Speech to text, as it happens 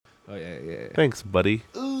Oh, yeah. Thanks, buddy.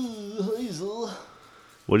 Ooh, Hazel.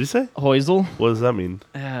 What did you say? Hoisel. What does that mean?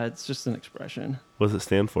 Yeah, it's just an expression. What does it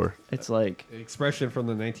stand for? It's like Expression from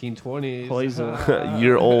the 1920s. Hoisel.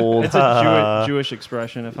 You're old. It's a Jewish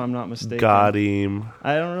expression, if I'm not mistaken. Got him.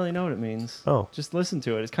 I don't really know what it means. Oh. Just listen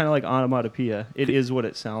to it. It's kind of like onomatopoeia. It is what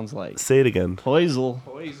it sounds like. Say it again. Hoisel.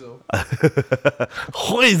 Hazel.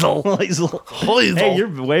 Hoisel. Hoisel. Hoisel. Hey,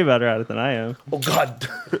 you're way better at it than I am. Oh, God.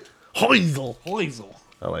 Hoisel. Hazel.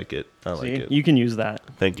 I like it. I like See? it. You can use that.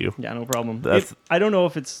 Thank you. Yeah, no problem. That's- I don't know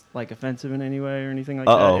if it's like offensive in any way or anything like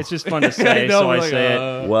Uh-oh. that. It's just fun to say, so I say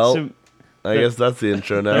it. Well, So- I guess that's the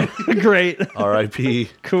intro now. Great. R.I.P.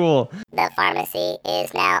 Cool. The pharmacy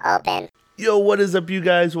is now open. Yo, what is up, you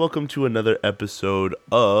guys? Welcome to another episode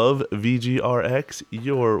of VGRx,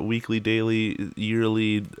 your weekly, daily,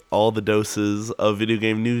 yearly, all the doses of video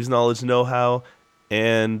game news, knowledge, know-how,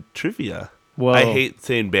 and trivia. Whoa. I hate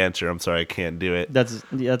saying banter. I'm sorry, I can't do it. That's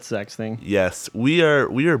Zach's thing. Yes, we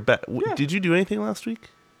are back. Did you do anything last week?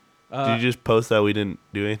 Did you just post that we didn't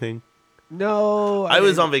do anything? No. I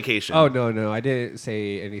was didn't- on vacation. Oh, no. I didn't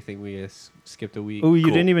say anything. We just skipped a week. Oh, you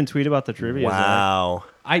Cool. didn't even tweet about the trivia. Zach. Wow.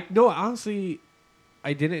 Honestly,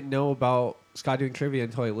 I didn't know about Scott doing trivia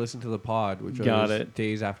until I listened to the pod, which Got was it.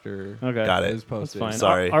 days after Okay. Got it it. was posted. fine.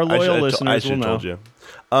 Sorry. Our loyal I listeners should will have told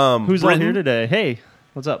know. you. Who's Brittin, on here today? Hey,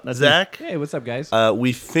 what's up? That's me. Zach. Hey, what's up, guys?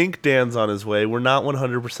 We think Dan's on his way. We're not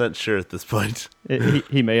 100% sure at this point,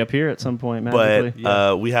 He may appear at some point but magically.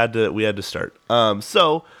 Yeah. we had to start.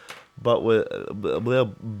 But with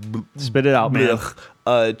Spit it out, man.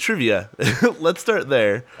 trivia. Let's start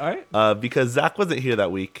there. All right. Because Zach wasn't here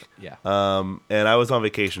that week. Yeah. And I was on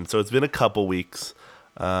vacation, so it's been a couple weeks.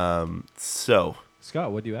 So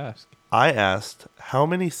Scott, what do you ask? I asked how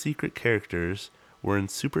many secret characters were in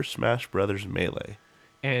Super Smash Brothers Melee.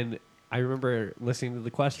 And I remember listening to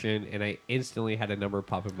the question, and I instantly had a number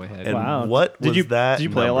pop in my head. And Wow. what was Did you that Did you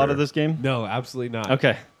play a lot number? of this game? No, absolutely not.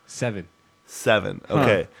 Okay. 7. 7. Huh.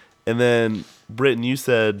 Okay. And then Brittin, you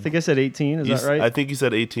said I think I said 18. Is that right? I think you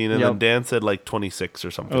said 18, and Yep. then Dan said like 26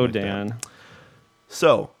 or something. Oh, like Dan. That.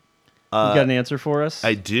 So You got an answer for us?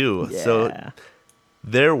 I do. Yeah. So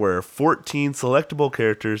there were 14 selectable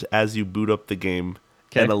characters as you boot up the game,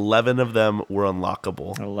 Okay. and 11 of them were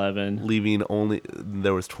unlockable, 11. leaving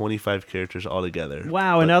there was 25 characters altogether.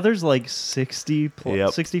 Wow, and now there's like 60 plus,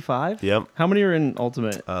 Yep. 65? Yep. How many are in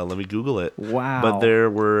Ultimate? Let me Google it. Wow. But there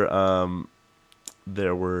were 11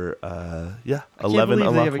 I can't unlockable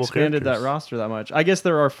believe they have expanded characters. that roster that much. I guess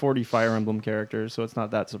there are 40 Fire Emblem characters, so it's not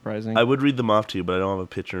that surprising. I would read them off to you, but I don't have a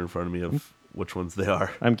picture in front of me of which ones they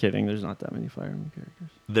are. I'm kidding. There's not that many Fire Emblem characters.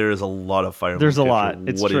 There is a lot of Fire Emblem There's a lot.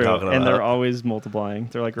 characters. It's What true. are you talking about? And they're always multiplying.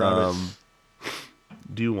 They're like rabbits.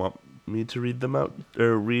 Do you want me to read them out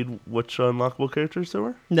or read which unlockable characters there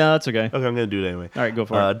were? No, that's okay. Okay, I'm gonna do it anyway. All right, go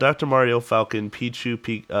for it. Dr. Mario, Falcon, Pichu,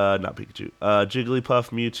 not Pikachu, Jigglypuff,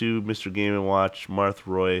 Mewtwo, Mr. Game & Watch, Marth,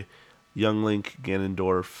 Roy, Young Link,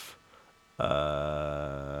 Ganondorf,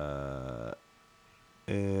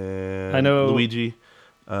 and I know- Luigi.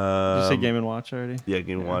 Did you say Game & Watch already? Yeah,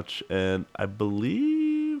 Game & Watch, and I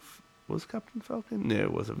believe was Captain Falcon? No,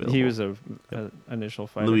 it was available. He was a initial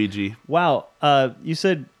fighter. Luigi. Wow. You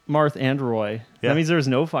said Marth and Roy. Yeah. That means there's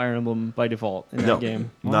no Fire Emblem by default in No, that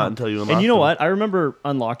game. not until you unlock And you know them. what? I remember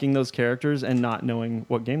unlocking those characters and not knowing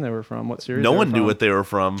what game they were from, what series. No they were one knew from. what they were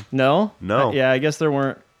from. No. No. Yeah, I guess there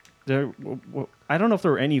weren't. I don't know if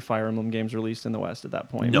there were any Fire Emblem games released in the West at that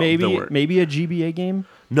point. No, there weren't. Maybe a GBA game.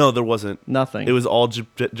 No, there wasn't. Nothing. It was all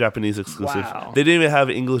Japanese exclusive. Wow. They didn't even have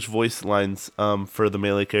English voice lines for the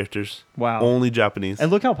Melee characters. Wow. Only Japanese.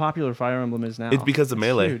 And look how popular Fire Emblem is now. It's because of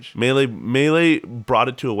Melee. Huge. Melee brought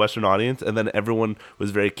it to a Western audience, and then everyone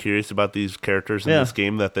was very curious about these characters in Yeah. this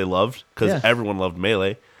game that they loved because Yeah. everyone loved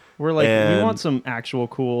Melee. We're like, we And- want some actual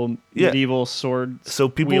cool Yeah. medieval sword So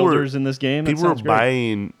people wielders were in this game. That people were sounds great.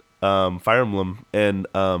 buying Fire Emblem and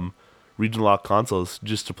regional lock consoles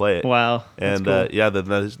just to play it. Wow. That's And cool.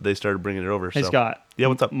 then they started bringing it over. Hey, so. Scott. Yeah,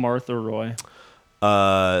 what's up? Marth or Roy?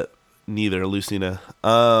 Neither, Lucina.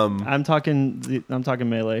 I'm talking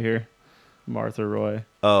Melee here. Marth or Roy?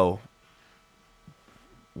 Oh.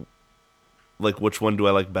 Like, which one do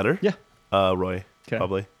I like better? Yeah. Roy, 'Kay.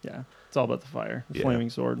 probably. Yeah. It's all about the fire. The Yeah. flaming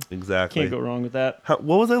sword. Exactly. Can't go wrong with that.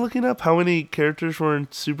 What was I looking up? How many characters were in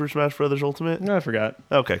Super Smash Brothers Ultimate? No, I forgot.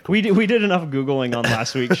 Okay, cool. We did enough Googling on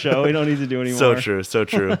last week's show. We don't need to do any So more. true, so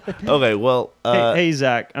true. Okay, well, Hey,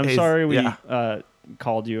 Zach, I'm hey, sorry we yeah.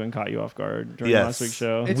 called you and caught you off guard during Yes. last week's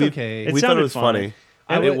show. It's we, okay. It we thought it sounded was funny. funny.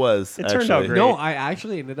 I It would- was. it turned out actually. great. No, I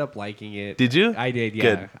actually ended up liking it. Did you? I did, yeah.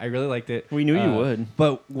 Good. I really liked it. We knew you would.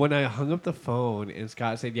 But when I hung up the phone and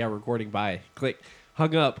Scott said, yeah, recording, bye, click,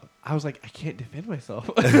 hung up. I was like, I can't defend myself.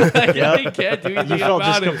 I can't do anything You felt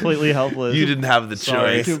just about it. completely helpless. You didn't have the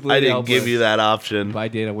Sorry. choice. Completely I didn't helpless. give you that option. But I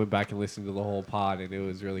did. I went back and listened to the whole pod, and it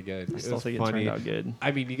was really good. I It still was think funny. it turned out good.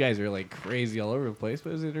 I mean, you guys are like crazy all over the place,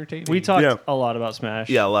 but it was entertaining. We talked Yeah. a lot about Smash.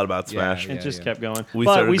 Yeah, a lot about Yeah, Smash. It Yeah, just kept going. We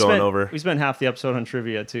But started going spent, over. We spent half the episode on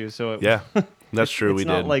trivia too, so it, that's true. it's We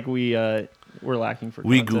not did. like we were lacking for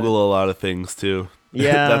We content. Google a lot of things too.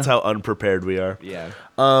 Yeah. That's how unprepared we are. Yeah.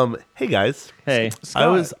 Hey guys, Hey. Scott.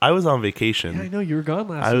 I was on Yeah, I vacation. know you were gone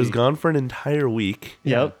last I was week. gone for an entire week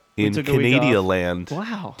Yep. We in took a week Canadian off. land.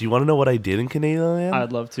 Wow. Do you want to know what I did in Canadian land?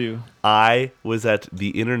 I'd love to. I was at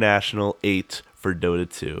the International 8 for Dota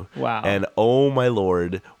 2. Wow. And oh my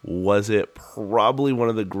lord, was it probably one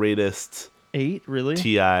of the greatest 8, really?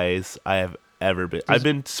 TIs I have ever been. I've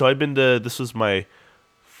been to, this was my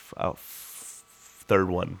third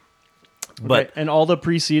one. But Okay, and all the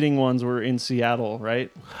preceding ones were in Seattle, right?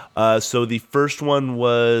 so the first one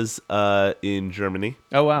was in Germany.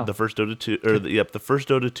 Oh wow. The first Dota 2 the first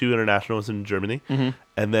Dota 2 International was in Germany. Mm-hmm.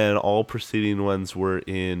 And then all preceding ones were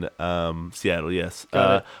in Seattle, yes.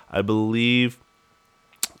 Got it. I believe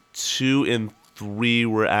 2 and 3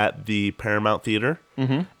 were at the Paramount Theater.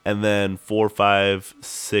 Mm-hmm. And then 4, 5,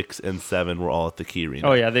 6, and 7 were all at the Key Arena.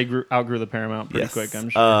 Oh yeah, they outgrew the Paramount pretty quick, I'm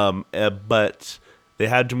sure. But they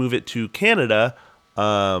had to move it to Canada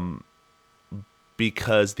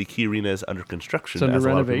because the Key Arena is under construction. It's under as a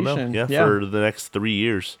lot of people know. renovation. Yeah, Yeah. for the next 3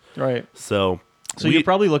 years. Right. So You're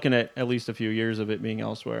probably looking at least a few years of it being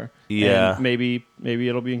elsewhere. Yeah. And maybe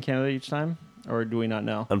it'll be in Canada each time, or do we not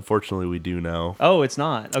know? unfortunately, we do know. Oh, it's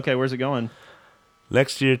not. Okay, where's it going?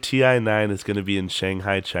 Next year, TI9 is going to be in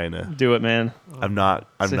Shanghai, China. Do it, man. I'm not.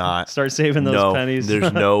 Start saving those No, pennies.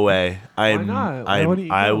 there's no way. not? Why wouldn't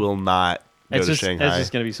you I go? will not go It's to just Shanghai. it's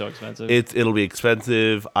just gonna be so expensive. It'll be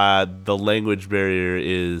expensive. The language barrier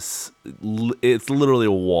is it's literally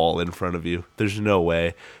a wall in front of you. There's no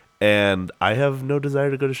way. And I have no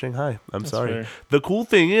desire to go to Shanghai. I'm That's sorry. fair. The cool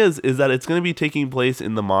thing is that it's going to be taking place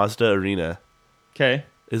in the Mazda Arena. Okay.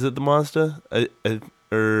 Is it the Mazda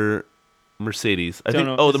or Mercedes? I Don't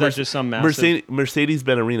think. know. Oh, Is the that just some massive?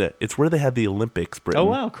 Mercedes-Benz Arena. It's where they had the Olympics. Brittin. Oh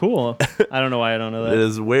wow, cool. I don't know why I don't know It that.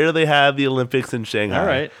 is where they had the Olympics in Shanghai. All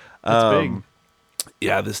right, that's big.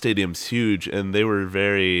 Yeah, the stadium's huge, and they were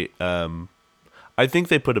very. I think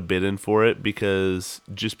they put a bid in for it because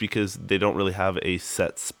they don't really have a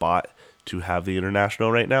set spot to have the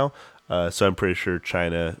international right now. So I'm pretty sure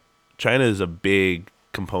China is a big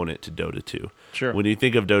component to Dota 2. Sure. When you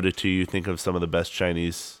think of Dota 2, you think of some of the best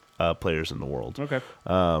Chinese players in the world. Okay.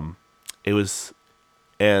 It was,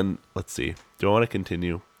 and let's see. Do I want to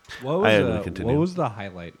continue? What I am was, gonna the, continue. what was the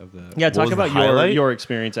highlight of the? Yeah, What talk was the about highlight? your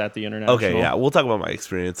experience at the international. Okay, yeah, we'll talk about my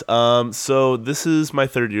experience. So this is my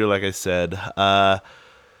third year, like I said.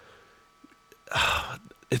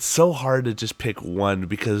 It's so hard to just pick one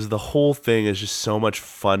because the whole thing is just so much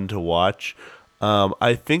fun to watch.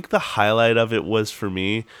 I think the highlight of it was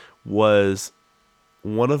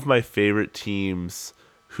one of my favorite teams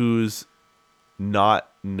who's not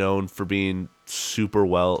known for being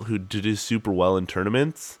who did super well in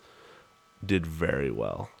tournaments, did very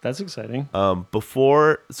well. That's exciting. So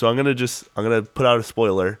I'm gonna put out a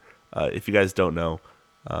spoiler. If you guys don't know,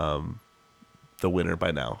 the winner by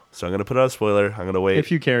now. So I'm gonna put out a spoiler. I'm gonna wait. If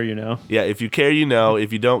you care, you know. Yeah, if you care, you know.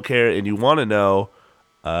 If you don't care and you want to know,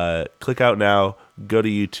 click out now. Go to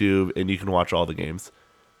YouTube and you can watch all the games.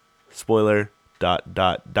 Spoiler. ...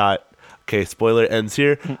 Okay, spoiler ends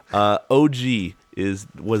here. OG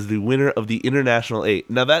was the winner of the International 8.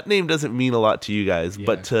 Now that name doesn't mean a lot to you guys,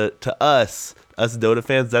 but to us Dota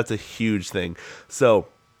fans, that's a huge thing. So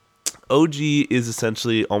OG is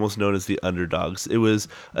essentially almost known as the underdogs. It was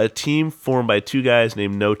a team formed by two guys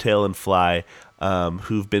named No Tail and Fly,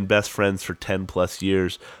 who've been best friends for 10 plus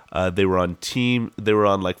years. They were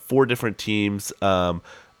on like 4 different teams. One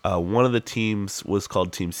of the teams was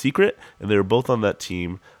called Team Secret, and they were both on that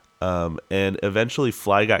team. And eventually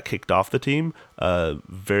Fly got kicked off the team.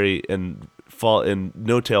 And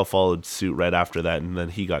No Tail followed suit right after that, and then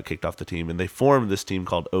he got kicked off the team. And they formed this team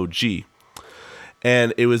called OG.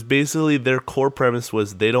 And it was basically their core premise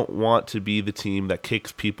was they don't want to be the team that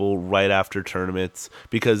kicks people right after tournaments,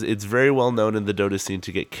 because it's very well known in the Dota scene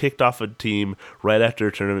to get kicked off a team right after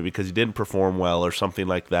a tournament because you didn't perform well or something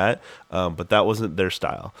like that. But that wasn't their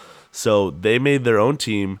style. So they made their own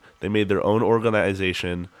team. They made their own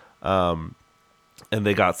organization. And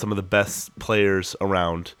they got some of the best players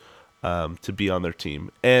around to be on their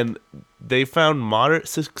team. And they found moderate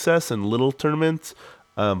success in little tournaments,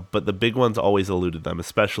 but the big ones always eluded them,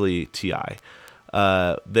 especially TI.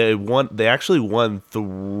 They actually won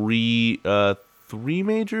three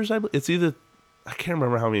majors. It's either I can't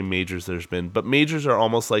remember how many majors there's been, but majors are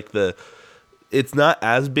almost like it's not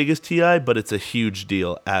as big as TI, but it's a huge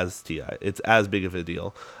deal as TI. It's as big of a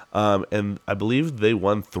deal. And I believe they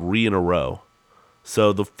won 3 in a row.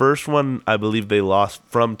 So the first one, I believe they lost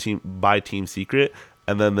by Team Secret,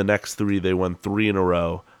 and then the next 3 they won 3 in a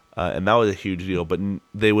row, and that was a huge deal. But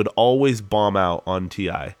they would always bomb out on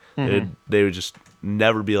TI. They would just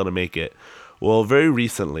never be able to make it. Well, very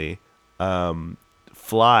recently,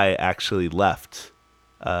 Fly actually left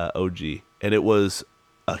OG, and it was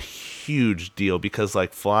a huge deal because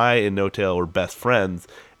like Fly and No Tail were best friends,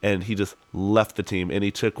 and he just left the team, and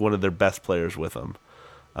he took one of their best players with him.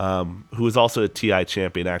 Who was also a TI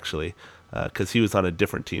champion, actually, because he was on a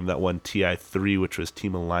different team that won TI3, which was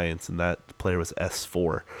Team Alliance, and that player was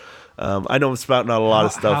S4. I know I'm spouting out a lot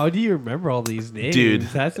of stuff. How do you remember all these names? Dude,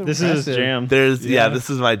 That's impressive. This is his jam. This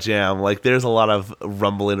is my jam. Like, there's a lot of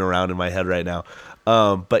rumbling around in my head right now.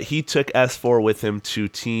 But he took S4 with him to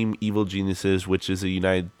Team Evil Geniuses, which is a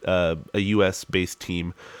US-based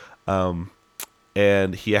team.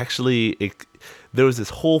 And he actually... there was this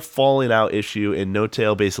whole falling out issue, and No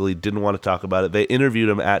Tail basically didn't want to talk about it. They interviewed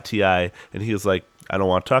him at TI, and he was like, I don't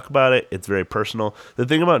want to talk about it. It's very personal. The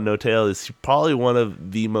thing about No Tail is he's probably one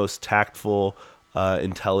of the most tactful,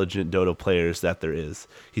 intelligent Dota players that there is.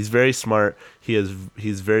 He's very smart. He's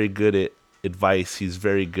very good at advice. He's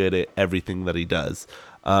very good at everything that he does.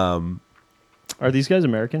 Are these guys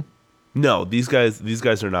American? No, these guys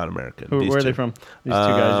are not American. Where are they from? These two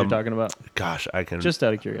guys you're talking about. Gosh, I can Just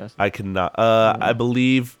out of curiosity. I cannot. I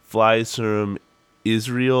believe Fly's from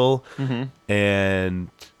Israel, and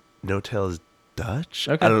No Tail is Dutch.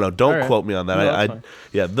 Okay. I don't know. Don't All right. quote me on that. No, that's fine.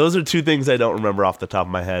 Yeah, those are 2 things I don't remember off the top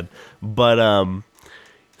of my head. But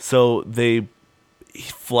so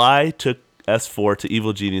Fly took S4 to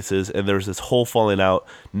Evil Geniuses, and there was this whole falling out.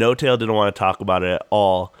 No Tail didn't want to talk about it at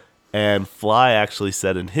all. And Fly actually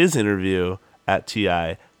said in his interview at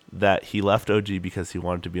TI that he left OG because he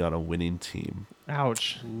wanted to be on a winning team.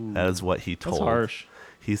 Ouch. That is what he told. That's harsh.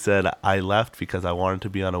 He said, I left because I wanted to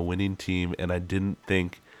be on a winning team, and I didn't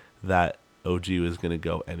think that OG was going to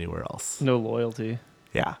go anywhere else. No loyalty.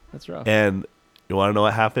 Yeah. That's rough. And you want to know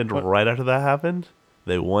what happened right after that happened?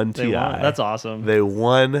 They won TI. That's awesome. They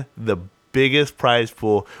won the biggest prize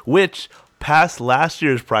pool, which passed last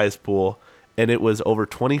year's prize pool, and it was over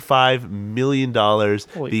 $25 million,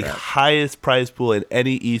 the crap. highest prize pool in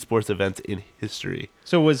any esports events in history.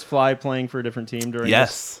 So was Fly playing for a different team during Yes.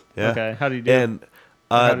 this? Yeah. Okay. How did he do? And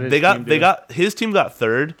How did his team got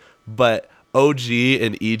third, but OG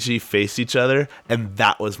and EG faced each other, and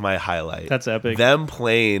that was my highlight. That's epic. Them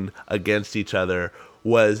playing against each other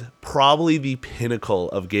was probably the pinnacle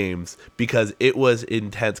of games because it was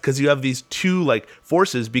intense. Because you have these 2 like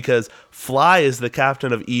forces. Because Fly is the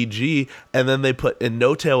captain of EG, and then they put in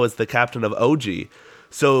No Tail as the captain of OG.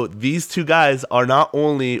 So these 2 guys are not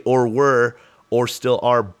only or were or still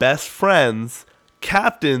are best friends,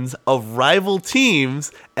 captains of rival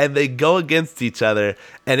teams, and they go against each other,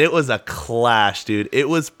 and it was a clash, dude. It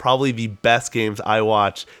was probably the best games I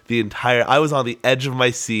watched I was on the edge of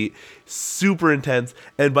my seat, super intense,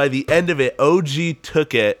 and by the end of it, OG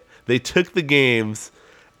took it. They took the games,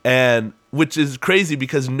 and which is crazy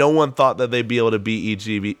because no one thought that they'd be able to beat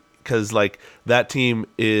EG because like that team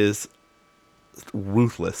is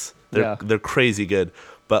ruthless. They're crazy good,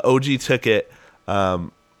 but OG took it.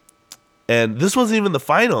 And this wasn't even the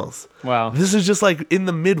finals. Wow. This is just like in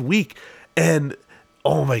the midweek. And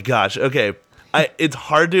oh my gosh. Okay. It's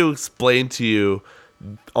hard to explain to you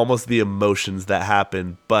almost the emotions that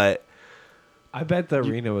happened, but I bet the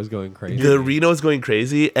arena was going crazy. the arena was going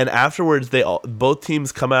crazy. And afterwards, both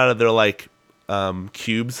teams come out of their like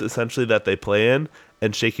cubes essentially that they play in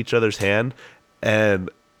and shake each other's hand. And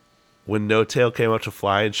when No Tail came up to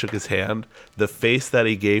Fly and shook his hand, the face that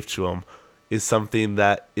he gave to him is something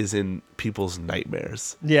that is in people's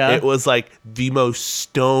nightmares. Yeah. It was like the most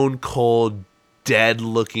stone cold, dead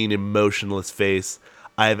looking, emotionless face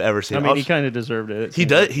I've ever seen. I mean, he kind of deserved it. He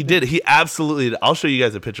did. He absolutely did. I'll show you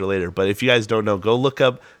guys a picture later. But if you guys don't know, go look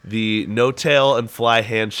up the No Tail and Fly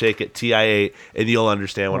handshake at TI8, and you'll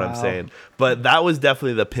understand what I'm saying. But that was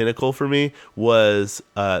definitely the pinnacle for me. Was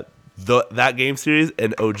that game series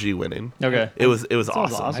and OG winning. Okay. It was Sounds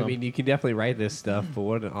awesome. awesome. I mean, you can definitely write this stuff, but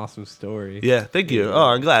what an awesome story. Yeah, thank you. Oh,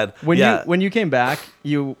 I'm glad. When you came back,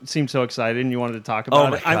 you seemed so excited and you wanted to talk about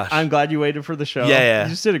my it. gosh. I'm glad you waited for the show. Yeah. You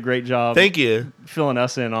just did a great job. Thank you. Filling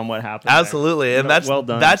us in on what happened. Absolutely, and that's well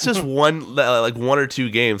done. That's just one or two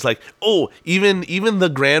games. Like even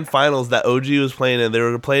the grand finals that OG was playing in, they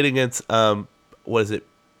were playing against what is it,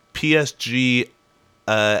 PSG,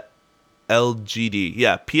 LGD,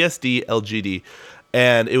 yeah, PSD LGD,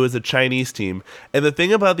 and it was a Chinese team. And the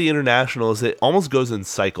thing about the international is it almost goes in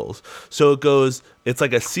cycles. So it's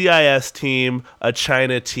like a CIS team, a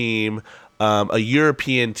China team, a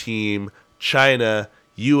European team, China,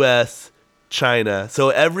 US, China. So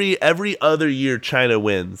every other year China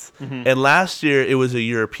wins. And last year it was a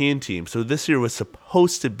European team. So this year was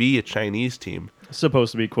supposed to be a Chinese team.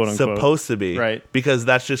 Supposed to be, quote unquote. Supposed to be. Right. Because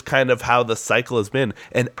that's just kind of how the cycle has been.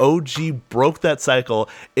 And OG broke that cycle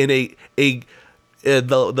in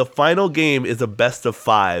the final game is a best of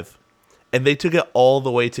 5. And they took it all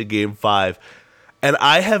the way to game 5. And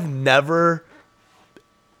I have never...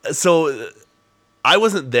 So I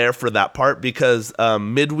wasn't there for that part because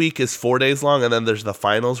midweek is 4 days long, and then there's the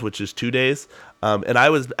finals, which is 2 days. And I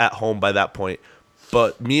was at home by that point.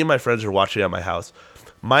 But me and my friends were watching at my house.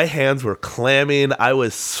 My hands were clamming. I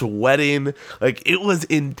was sweating. Like, it was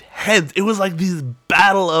intense. It was like this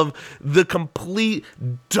battle of the complete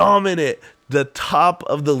dominant, the top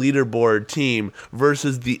of the leaderboard team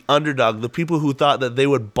versus the underdog, the people who thought that they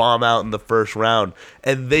would bomb out in the first round.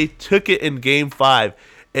 And they took it in game 5.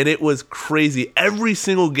 And it was crazy. Every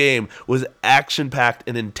single game was action-packed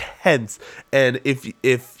and intense. And if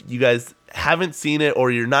you guys haven't seen it or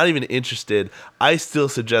you're not even interested, I still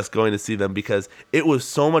suggest going to see them because it was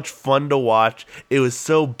so much fun to watch. It was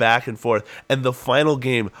so back and forth. And the final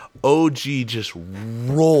game, OG just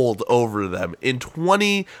rolled over them in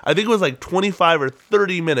I think it was like 25 or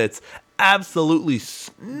 30 minutes, absolutely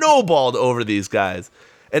snowballed over these guys.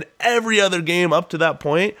 And every other game up to that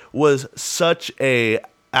point was such a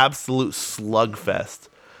absolute slugfest.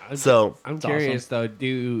 So I'm curious though. Do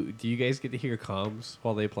you guys get to hear comms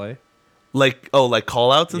while they play? like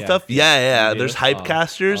call outs and Yeah. stuff? Yeah. You There's do? hype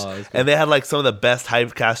casters, that's cool. and they had like some of the best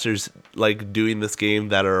hype casters like doing this game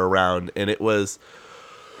that are around, and it was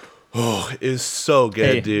so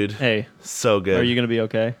good, dude. Hey, So good. are you gonna be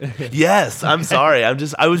okay? Yes, I'm sorry. I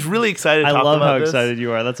was really excited to I talk love about how this. excited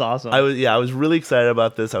you are. That's awesome. I was really excited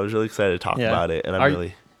about this. I was really excited to talk Yeah. about it, and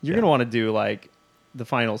You're gonna want to do like the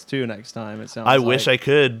finals too next time. It sounds. I wish I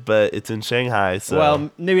could, but it's in Shanghai, so Well,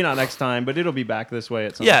 maybe not next time, but it'll be back this way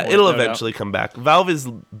at some yeah, point. it'll no doubt. eventually come back. Valve is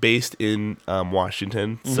based in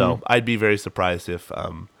Washington, so I'd be very surprised if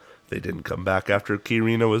they didn't come back after Key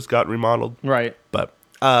Arena got remodeled. Right. But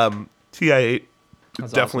TI8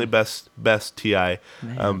 That's definitely best TI.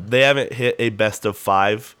 They haven't hit a best of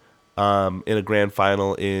 5 in a grand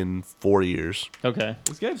final in 4 years. Okay.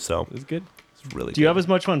 It's good. So It's good. it's really. Do you good. have as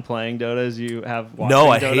much fun playing Dota as you have watching No,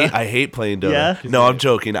 Dota? I hate playing Dota. Yeah? No, I'm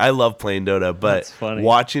joking. I love playing Dota, but That's funny.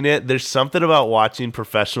 watching it, there's something about watching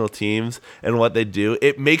professional teams and what they do.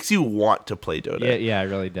 It makes you want to play Dota. Yeah, it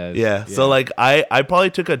really does. Yeah. So like I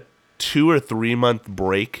probably took a 2 or 3 month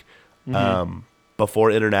break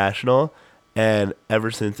before international, and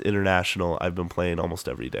ever since international I've been playing almost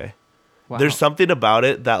every day. Wow. There's something about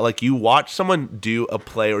it that like you watch someone do a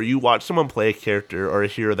play or you watch someone play a character or a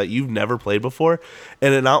hero that you've never played before,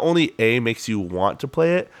 and it not only makes you want to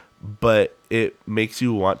play it, but it makes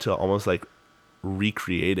you want to almost like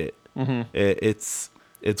recreate it. It's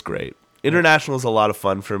great. International is a lot of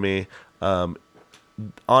fun for me.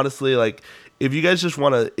 Honestly, like if you guys just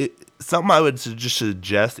want to, something I would just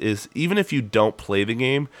suggest is even if you don't play the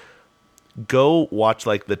game, go watch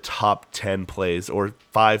like the top 10 plays or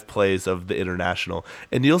 5 plays of the international,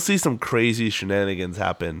 and you'll see some crazy shenanigans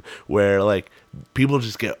happen where like people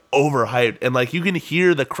just get overhyped, and like you can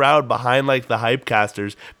hear the crowd behind like the hype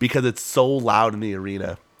casters because it's so loud in the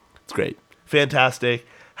arena. It's great. Fantastic.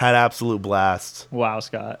 Had absolute blast. Wow,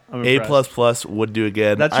 Scott. I'm A++ impressed. would do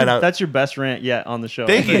again. That's your best rant yet on the show.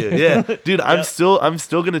 Thank you. Yeah. Dude, I'm still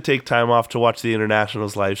going to take time off to watch the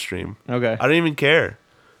internationals live stream. Okay. I don't even care.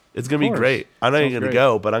 It's going to be course. great. I'm not Sounds even going to great.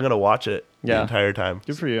 go, but I'm going to watch it the Yeah. entire time.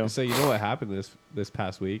 Good for you. So you know what happened this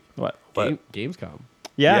past week? What? Gamescom.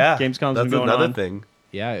 Yeah. Gamescom's that's been going another on. thing.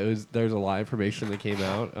 Yeah, there's a lot of information that came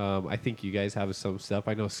out. I think you guys have some stuff.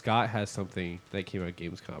 I know Scott has something that came out at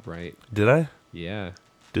Gamescom, right? Did I? Yeah.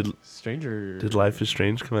 Did Stranger. Life is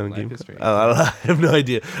Strange come out in Life Game? is Strange. Oh, I don't know. I have no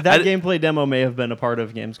idea. That gameplay demo may have been a part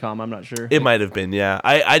of Gamescom. I'm not sure. It might have been, yeah.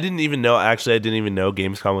 I didn't even know. Actually, I didn't even know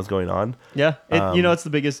Gamescom was going on. Yeah. It's the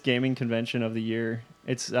biggest gaming convention of the year.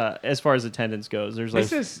 It's as far as attendance goes. There's like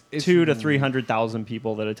It's 200,000 to 300,000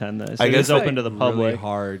 people that attend this. I It guess is open to the really public.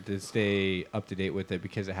 hard to stay up to date with it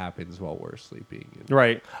because it happens while we're sleeping.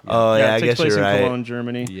 Right. Oh, yeah, it I takes guess place you're in right. Cologne,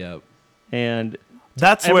 Germany, Yep. and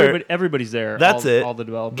That's where everybody's there. That's it. All the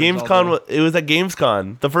developers. Gamescom. It was at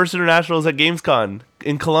Gamescom. The first international was at Gamescom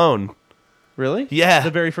in Cologne. Really? Yeah, The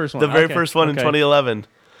very first one. The very Okay, first one in okay. 2011.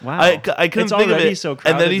 Wow. I couldn't It's think of already it. so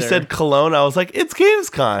and then he crowded said there. Cologne. I was like, it's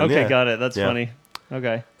Gamescom. Okay, Yeah. got it. That's Yeah. funny.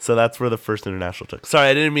 Okay. So that's where the first international took. Sorry,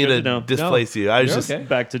 I didn't mean Good to to know. displace you. I was You're just okay.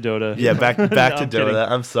 Back to Dota. yeah, back to I'm Dota. kidding.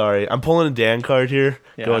 I'm sorry. I'm pulling a Dan card here,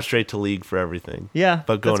 Yeah. going straight to League for everything. Yeah,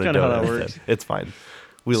 But going that's to kind of Dota how that instead. works. It's fine.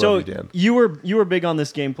 We So love you, Dan. you were big on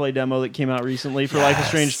this gameplay demo that came out recently for Life is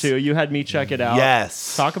Strange 2. You had me check it out.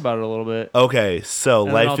 Yes. Talk about it a little bit. Okay, so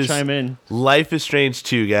And then I'll chime in. Life is Strange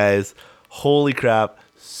 2, guys. Holy crap,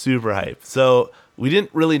 super hype. So we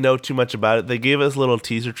didn't really know too much about it. They gave us little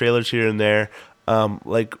teaser trailers here and there.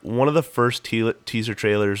 Like one of the first teaser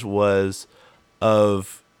trailers was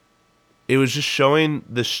it was just showing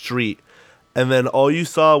the street, and then all you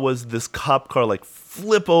saw was this cop car like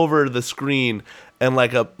flip over the screen and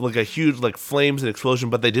like a huge like flames and explosion,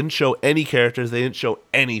 but they didn't show any characters, they didn't show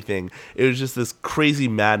anything. It was just this crazy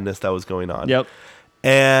madness that was going on. Yep.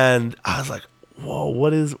 And I was like, whoa,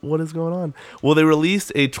 what is going on? Well, they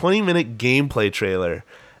released a 20-minute gameplay trailer,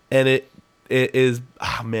 and it is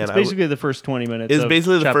man, It's basically the first 20 minutes. it's of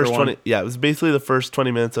basically the chapter first one. 20. Yeah, it was basically the first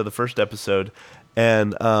 20 minutes of the first episode,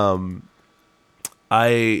 and I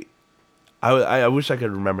wish I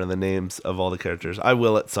could remember the names of all the characters. I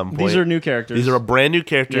will at some point. These are new characters. These are brand new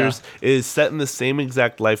characters. It is set in the same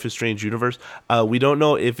exact Life is Strange universe. We don't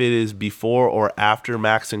know if it is before or after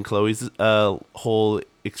Max and Chloe's whole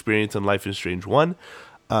experience in Life is Strange 1.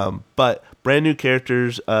 But brand new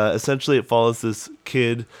characters. Essentially, it follows this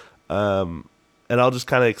kid. And I'll just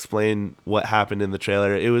kind of explain what happened in the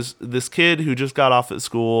trailer. It was this kid who just got off at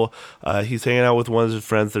school. He's hanging out with one of his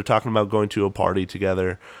friends. They're talking about going to a party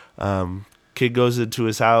together. Kid goes into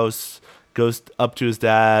his house, goes up to his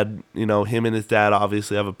dad. You know, him and his dad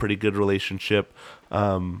obviously have a pretty good relationship.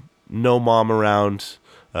 No mom around.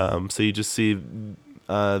 So you just see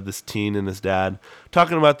this teen and his dad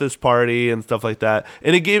talking about this party and stuff like that.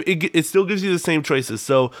 And it still gives you the same choices.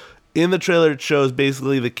 So in the trailer, it shows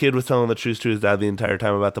basically the kid was telling the truth to his dad the entire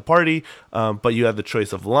time about the party. But you had the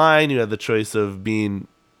choice of lying. You had the choice of being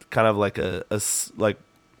kind of like a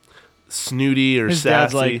snooty or His sassy.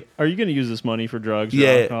 dad's like, "Are you going to use this money for drugs or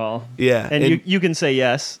Yeah, alcohol?" yeah. And you can say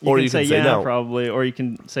yes, or can you say can say yeah, no. probably, or you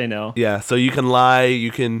can say no. Yeah, so you can lie,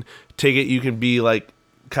 you can take it, you can be like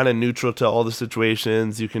kind of neutral to all the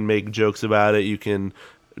situations, you can make jokes about it, you can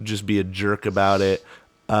just be a jerk about it.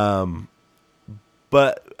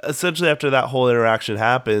 But essentially after that whole interaction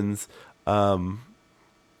happens,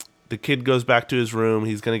 the kid goes back to his room.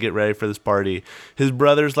 He's going to get ready for this party. His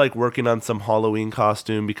brother's like working on some Halloween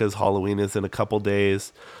costume because Halloween is in a couple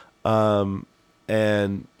days. And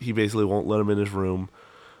he basically won't let him in his room.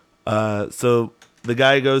 So the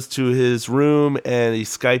guy goes to his room and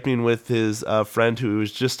he's Skyping with his friend who he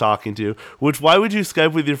was just talking to. Which, why would you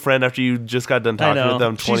Skype with your friend after you just got done I talking know. with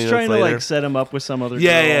them 20 She's minutes trying later? to like set him up with some other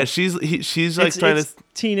Yeah, girl. yeah. She's like trying it's to...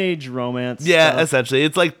 teenage romance. Yeah, stuff. essentially.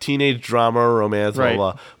 It's like teenage drama or romance, blah, Right.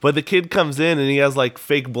 blah, blah. But the kid comes in and he has like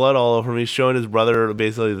fake blood all over him. He's showing his brother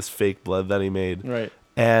basically this fake blood that he made. Right.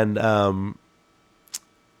 And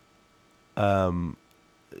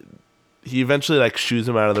he eventually like shoos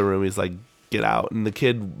him out of the room. He's like, get out. And the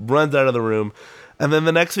kid runs out of the room. And then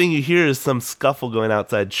the next thing you hear is some scuffle going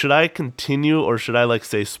outside. Should I continue or should I like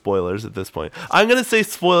say spoilers at this point? I'm going to say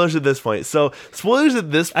spoilers at this point. So spoilers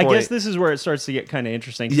at this point. I guess this is where it starts to get kind of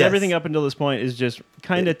interesting. 'Cause Yes. everything up until this point is just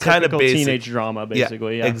kind of Kinda typical basic. teenage drama,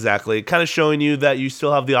 basically. Yeah. Exactly. Kind of showing you that you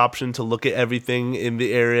still have the option to look at everything in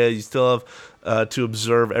the area. You still have to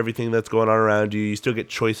observe everything that's going on around you. You still get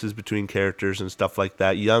choices between characters and stuff like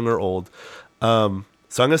that, young or old.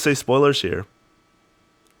 So I'm going to say spoilers here.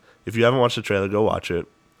 If you haven't watched the trailer, go watch it.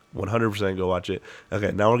 100% go watch it.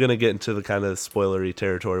 Okay, now we're going to get into the kind of spoilery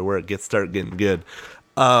territory where it start getting good.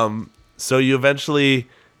 So you eventually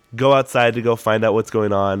go outside to go find out what's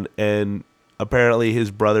going on, and apparently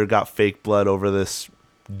his brother got fake blood over this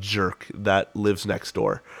jerk that lives next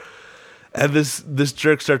door. And this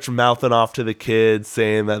jerk starts mouthing off to the kid,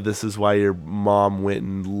 saying that this is why your mom went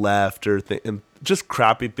and left, and just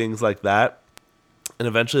crappy things like that. And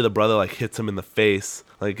eventually the brother like hits him in the face,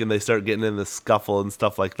 like, and they start getting in the scuffle and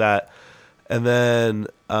stuff like that. And then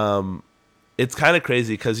it's kind of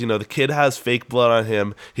crazy because, you know, the kid has fake blood on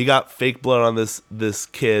him. He got fake blood on this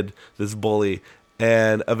kid, this bully.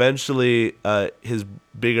 And eventually his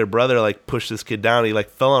bigger brother like pushed this kid down. He like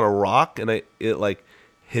fell on a rock and it like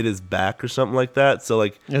hit his back or something like that. So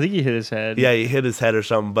like, I think he hit his head. yeah, he hit his head or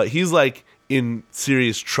something. But he's like in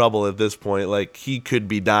serious trouble at this point. Like he could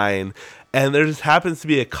be dying. And there just happens to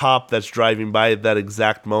be a cop that's driving by at that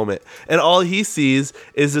exact moment. And all he sees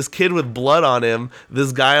is this kid with blood on him,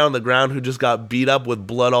 this guy on the ground who just got beat up with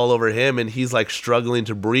blood all over him, and he's like struggling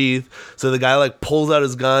to breathe. So the guy like pulls out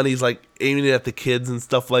his gun, he's like aiming it at the kids and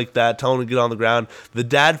stuff like that, telling him to get on the ground. The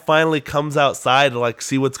dad finally comes outside to like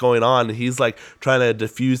see what's going on, and he's like trying to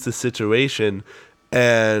defuse the situation.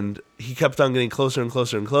 And he kept on getting closer and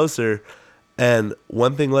closer and closer. And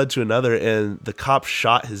one thing led to another, and the cop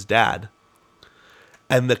shot his dad.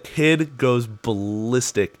 And the kid goes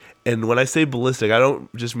ballistic. And when I say ballistic, I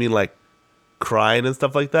don't just mean like crying and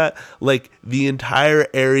stuff like that. Like the entire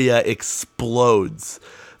area explodes.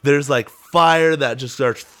 There's like fire that just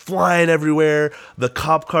starts flying everywhere. The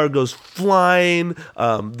cop car goes flying.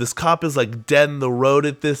 This cop is like dead in the road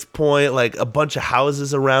at this point. Like a bunch of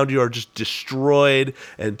houses around you are just destroyed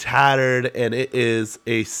and tattered. And it is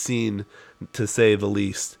a scene, to say the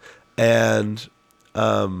least. And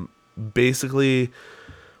basically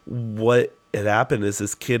what had happened is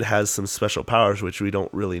this kid has some special powers, which we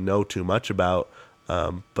don't really know too much about.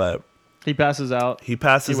 But he passes out. He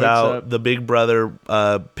passes wakes out. up. The big brother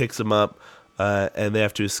picks him up, and they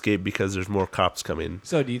have to escape because there's more cops coming.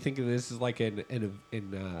 So, do you think this is like an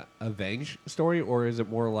avenge story, or is it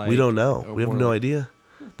more like We don't know. We have no idea.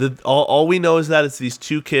 All we know is that it's these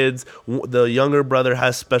two kids. The younger brother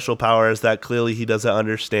has special powers that clearly he doesn't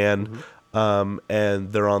understand,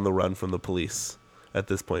 and they're on the run from the police at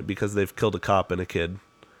this point because they've killed a cop and a kid,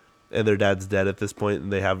 and their dad's dead at this point, and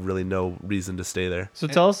they have really no reason to stay there. So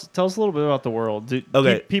tell us a little bit about the world. Do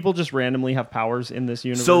people just randomly have powers in this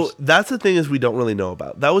universe? So that's the thing is we don't really know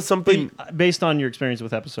about. That was something based on your experience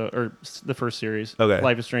with episode or the first series,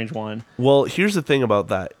 Life is Strange 1. Well, here's the thing about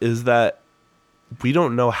that is that we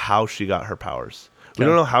don't know how she got her powers. We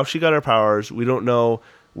don't know how she got her powers. We don't know.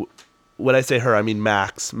 When I say her, I mean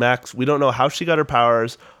Max. We don't know how she got her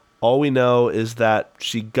powers. All we know is that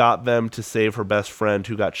she got them to save her best friend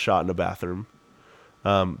who got shot in a bathroom.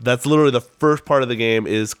 That's literally the first part of the game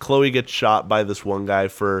is Chloe gets shot by this one guy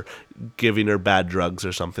for giving her bad drugs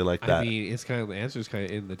or something like that. I mean, it's kind of the answer is kind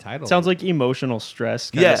of in the title. Sounds like emotional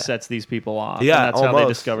stress kind of sets these people off. Yeah, and that's almost. how they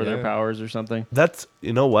discover their powers or something. That's,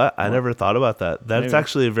 you know what? I never thought about that. That's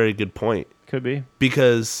actually a very good point. Could be.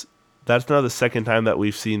 Because that's now the second time that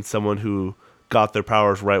we've seen someone who got their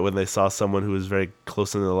powers right when they saw someone who was very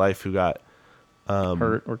close in their life who got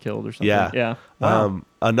hurt or killed or something. Yeah. Wow.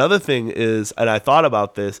 Another thing is, and I thought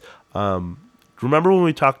about this, remember when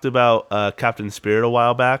we talked about Captain Spirit a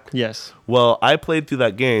while back? Yes. Well, I played through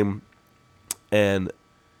that game, and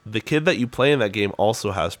the kid that you play in that game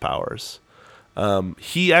also has powers.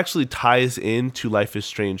 He actually ties into Life is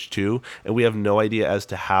Strange 2, and we have no idea as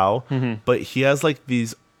to how, but he has like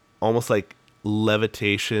these almost like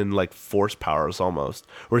levitation, like force powers almost,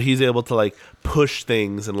 where he's able to like push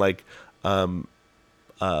things and like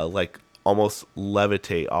almost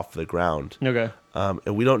levitate off the ground. Okay.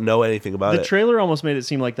 And we don't know anything about it. The trailer almost made it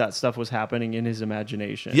seem like that stuff was happening in his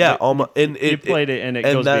imagination. Yeah, almost. And you played it, and it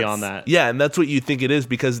goes beyond that. Yeah, and that's what you think it is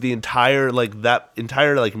because the entire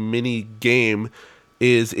mini game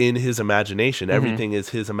is in his imagination. Everything is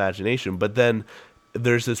his imagination. But then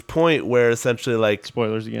there's this point where essentially like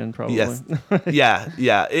spoilers again, probably. Yes.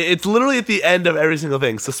 yeah. It's literally at the end of every single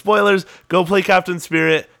thing. So spoilers, go play Captain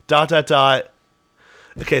Spirit, ...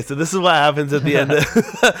 Okay, so this is what happens at the end.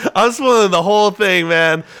 I'm spoiling the whole thing,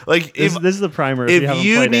 man. Like this is the primer. If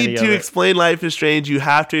you need to explain Life is Strange, you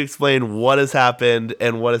have to explain what has happened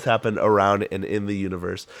and what has happened around and in the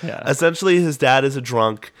universe. Yeah. Essentially, his dad is a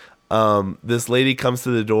drunk. This lady comes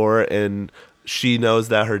to the door and she knows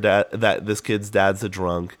that this kid's dad's a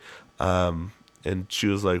drunk. And she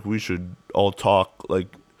was like, we should all talk.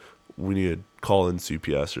 Like, we need to call in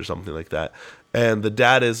CPS or something like that. And the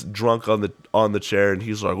dad is drunk on the chair, and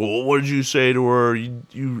he's like, "Well, what did you say to her?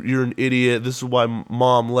 You're an idiot. This is why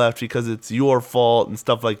mom left because it's your fault and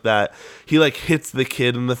stuff like that." He like hits the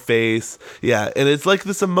kid in the face, yeah, and it's like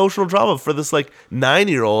this emotional drama for this like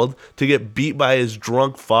 9-year-old to get beat by his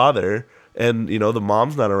drunk father, and you know the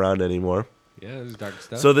mom's not around anymore. Yeah, this is dark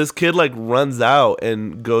stuff. So this kid like runs out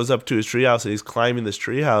and goes up to his treehouse, and he's climbing this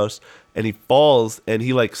treehouse. And he falls, and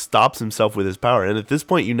he like stops himself with his power. And at this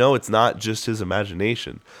point, you know it's not just his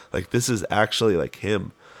imagination. Like this is actually like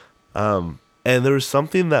him. And there was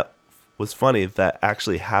something that was funny that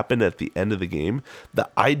actually happened at the end of the game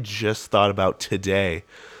that I just thought about today.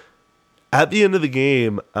 At the end of the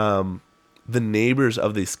game, the neighbors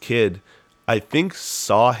of this kid, I think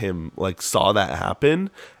saw that happen.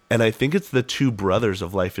 And I think it's the two brothers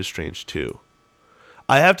of Life is Strange 2.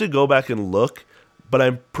 I have to go back and look. But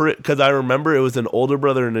I'm because I remember it was an older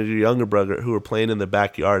brother and a younger brother who were playing in the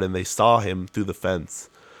backyard, and they saw him through the fence,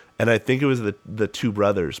 and I think it was the two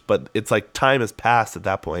brothers, but it's like time has passed at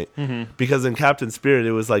that point, because in Captain Spirit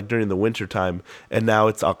it was like during the winter time, and now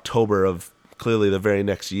it's October of clearly the very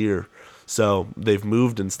next year, so they've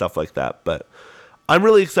moved and stuff like that. But I'm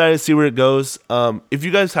really excited to see where it goes. If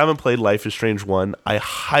you guys haven't played Life is Strange 1, I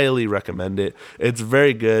highly recommend it. It's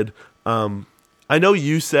very good. I know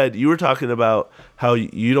you said you were talking about how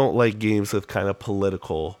you don't like games with kind of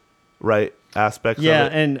political, right, aspects Yeah,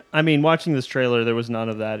 of it. and I mean, watching this trailer, there was none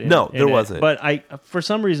of that. No, there it. wasn't. But for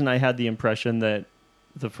some reason, I had the impression that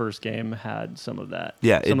the first game had some of that.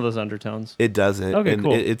 Yeah, some of those undertones. It doesn't. Okay, and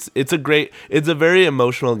cool. It's a very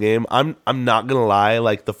emotional game. I'm not gonna lie,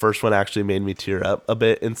 like the first one actually made me tear up a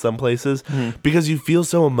bit in some places, because you feel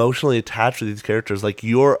so emotionally attached with these characters. Like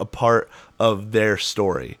you're a part of their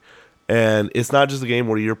story. And it's not just a game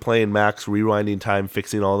where you're playing max rewinding time,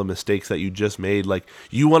 fixing all the mistakes that you just made. Like,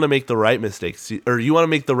 you want to make the right mistakes, or you want to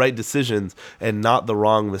make the right decisions and not the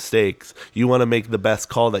wrong mistakes. You want to make the best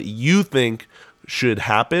call that you think should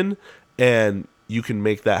happen, and you can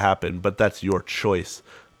make that happen, but that's your choice.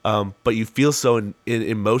 But you feel so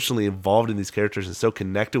emotionally involved in these characters and so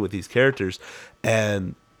connected with these characters,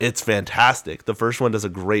 and it's fantastic. The first one does a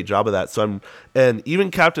great job of that. And even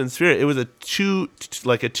Captain Spirit, it was a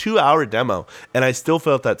 2-hour demo, and I still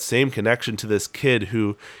felt that same connection to this kid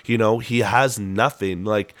who, he has nothing.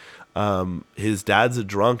 Like, his dad's a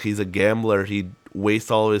drunk, he's a gambler, he wastes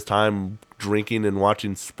all of his time drinking and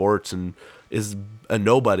watching sports and is a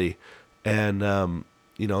nobody. And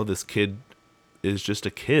this kid is just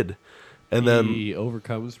a kid. And then he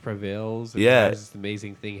overcomes, prevails, and Yeah. has this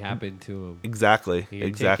amazing thing happen to him. exactly. You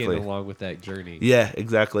get taken along with that journey. Yeah,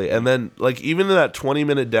 exactly. And then, like, even in that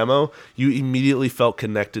 20-minute demo, you immediately felt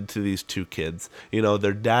connected to these two kids.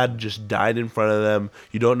 Their dad just died in front of them.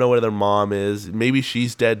 You don't know where their mom is. Maybe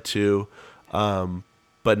she's dead too.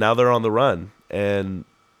 But now they're on the run, and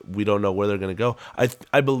we don't know where they're going to go.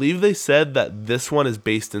 I believe they said that this one is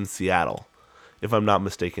based in Seattle, if I'm not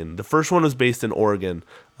mistaken. The first one was based in Oregon.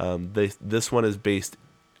 This one is based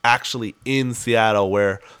actually in Seattle,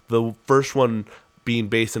 where the first one being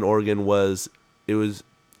based in Oregon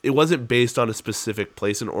it wasn't based on a specific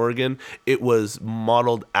place in Oregon. It was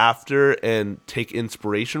modeled after and take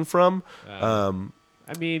inspiration from. I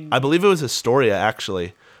believe it was Astoria,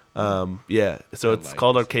 actually. Yeah, so it's like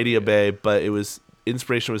called Astoria. Arcadia Bay, but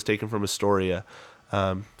inspiration was taken from Astoria,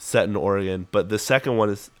 set in Oregon. But the second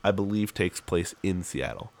one I believe, takes place in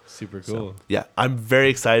Seattle. Super So, cool. yeah, I'm very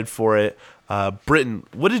excited for it. Brittin,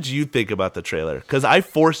 what did you think about the trailer? Because I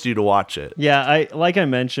forced you to watch it. Yeah, like I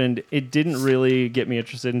mentioned, it didn't really get me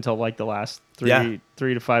interested until like the last 3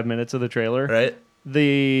 to 5 minutes of the trailer. Right?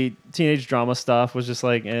 The teenage drama stuff was just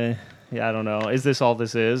like, yeah, I don't know. Is this all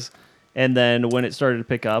this is? And then when it started to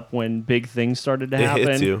pick up, when big things started to It happen,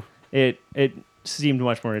 hits you. it seemed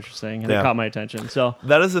much more interesting, and Yeah. it caught my attention. So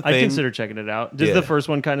That is the I thing. consider checking it out. Does Yeah. the first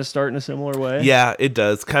one kind of start in a similar way? Yeah, it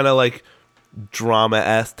does. Kind of like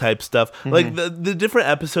drama-esque type stuff. Mm-hmm. Like the different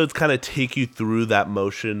episodes kind of take you through that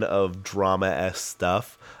motion of drama-esque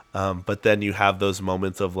stuff. But then you have those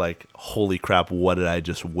moments of like, holy crap, what did I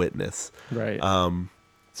just witness? Right.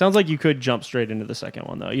 Sounds like you could jump straight into the second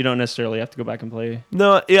one, though. You don't necessarily have to go back and play.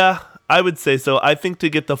 No, yeah, I would say so. I think to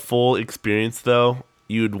get the full experience, though,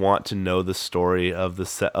 you'd want to know the story of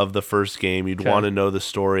the first game. You'd Okay. want to know the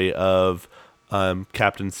story of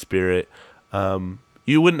Captain Spirit.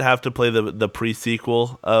 You wouldn't have to play the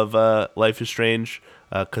pre-sequel of Life is Strange,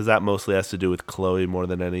 because that mostly has to do with Chloe more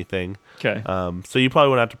than anything. Okay. So you probably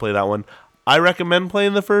wouldn't have to play that one. I recommend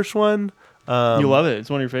playing the first one. You love it. It's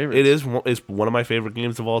one of your favorites. It is. It's one of my favorite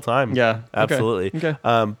games of all time. Yeah. Okay. Absolutely. Okay.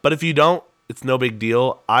 But if you don't, it's no big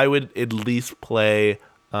deal. I would at least play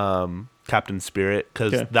Captain Spirit,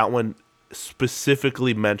 because Okay. that one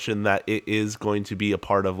specifically mentioned that it is going to be a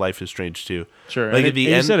part of Life is Strange 2. Sure. Like And at the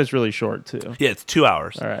you end, said it's really short, too. yeah, it's 2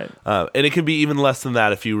 hours. All right. And it can be even less than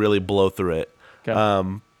that if you really blow through it.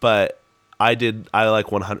 Okay. But I like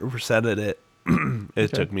 100% of it.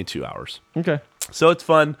 It took me 2 hours. Okay. So it's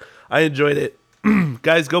fun. I enjoyed it.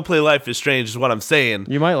 Guys, go play Life is Strange is what I'm saying.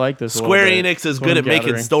 You might like this a Square little bit. Enix is What good I'm at making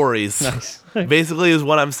gathering. stories. Nice. Basically is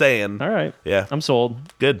what I'm saying. All right. Yeah. I'm sold.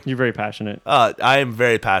 Good. You're very passionate. I am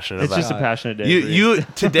very passionate It's about just a it. passionate day. for You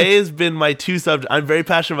today has been my two subjects. I'm very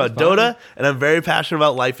passionate about Dota, and I'm very passionate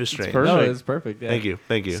about Life is Strange. perfect. No, it's perfect. Yeah.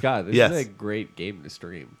 Thank you. Scott, this Yes. is a great game to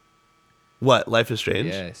stream. What, Life is Strange?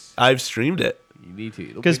 Yes. I've streamed it. You need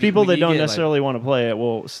to. Because people that don't necessarily want to play it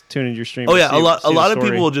will tune into your stream. Oh and yeah, see- a lot see the of story.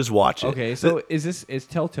 people will just watch it. Okay, so it's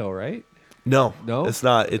Telltale, right? No, No? it's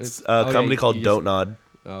not. It's a okay, company called you just- Don't Nod.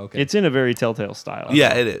 Oh, okay. It's in a very Telltale style.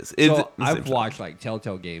 Yeah, it is. It's So the same I've style. watched like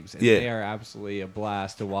Telltale games, and Yeah. they are absolutely a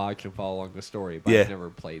blast to watch and follow along the story. But Yeah. I've never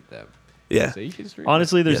played them. Yeah. So you can stream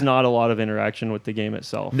Honestly, there's Yeah. not a lot of interaction with the game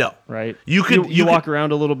itself. No. Right? You could- you you walk could-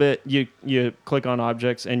 around a little bit, you click on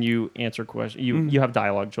objects, and you answer questions. You have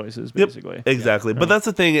dialogue choices, Yep, basically. exactly. But that's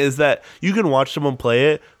the thing is that you can watch someone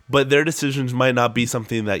play it, but their decisions might not be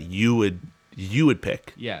something that you would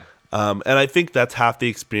pick. Yeah. And I think that's half the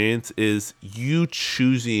experience is you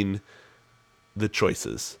choosing the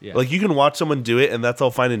choices. Yeah. Like you can watch someone do it, and that's all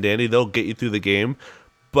fine and dandy. They'll get you through the game,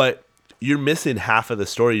 but you're missing half of the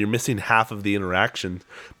story. You're missing half of the interaction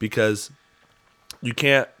because you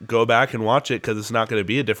can't go back and watch it because it's not going to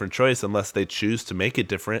be a different choice unless they choose to make it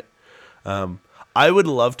different. I would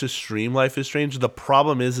love to stream Life is Strange. The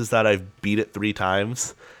problem is that I've beat it 3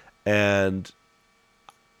 times, and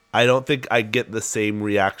I don't think I get the same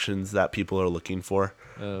reactions that people are looking for.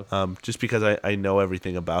 Just because I know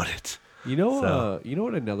everything about it. You know, So- you know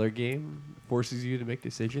what another game forces you to make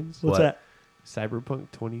decisions? What's What? that?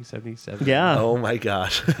 Cyberpunk 2077. Yeah. Oh my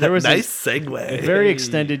gosh. There was a nice segue. Very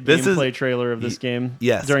extended This is- gameplay trailer of this game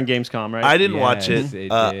yes. during Gamescom, right? I didn't watch Yes,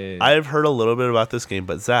 it. it did. I've heard a little bit about this game,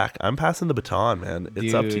 but Zach, I'm passing the baton, man.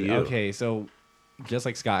 It's up to Dude, you. Okay, so just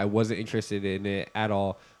like Scott, I wasn't interested in it at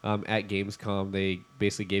all. At Gamescom, they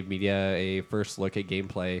basically gave media a first look at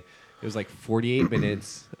gameplay. It was like 48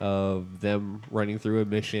 minutes of them running through a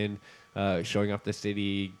mission, showing off the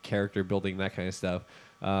city, character building, that kind of stuff.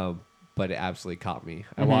 But it absolutely caught me.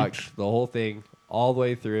 I watched the whole thing all the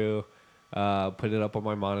way through, put it up on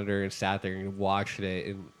my monitor and sat there and watched it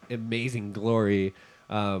in amazing glory.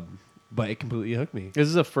 But it completely hooked me. This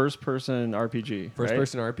is a first-person RPG. First right?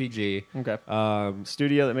 person RPG. Okay.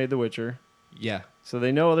 Studio that made The Witcher. Yeah. So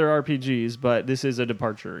they know other RPGs, but this is a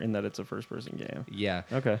departure in that it's a first-person game. Yeah.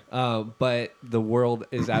 Okay. But the world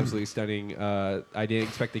is absolutely stunning. I didn't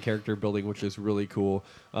expect the character building, which is really cool.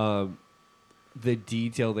 The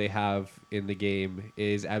detail they have in the game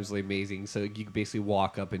is absolutely amazing. So you can basically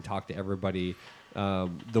walk up and talk to everybody.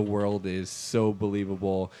 The world is so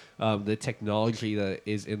believable. The technology that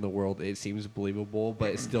is in the world, it seems believable,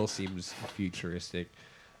 but it still seems futuristic.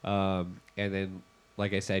 And then,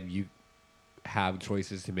 like I said, you have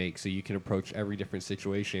choices to make, so you can approach every different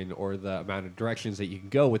situation, or the amount of directions that you can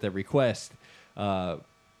go with every quest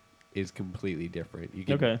is completely different. You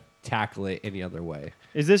can tackle it any other way.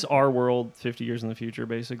 Is this our world 50 years in the future,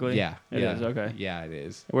 basically? Yeah. It yeah. is, okay. Yeah, it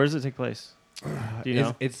is. Where does it take place? Do you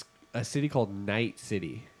know? It's a city called Night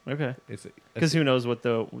City. Okay. It's Because who knows what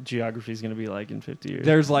the geography is going to be like in 50 years.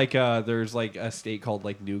 there's like a state called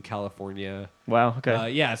like New California. Wow,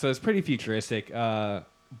 okay. Yeah, so it's pretty futuristic.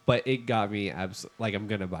 But it got me like I'm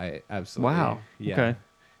gonna buy it. Absolutely. Wow. Yeah. Okay.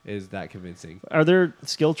 Is that convincing? Are there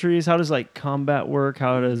skill trees? How does like combat work?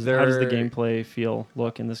 How does the There- gameplay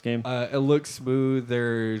look in this game? It looks smooth.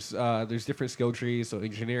 There's different skill trees, so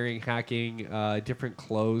engineering, hacking, different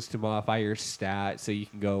clothes to modify your stat, so you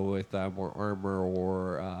can go with more armor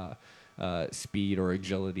or speed or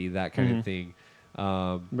agility, that kind of thing.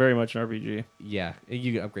 Very much an RPG. Yeah, and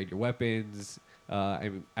you can upgrade your weapons.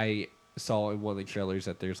 I saw in one of the trailers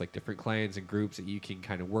that there's like different clans and groups that you can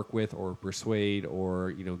kind of work with or persuade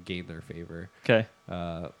or gain their favor. Okay.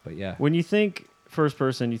 But yeah. When you think first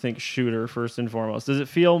person, you think shooter first and foremost. Does it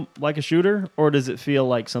feel like a shooter, or does it feel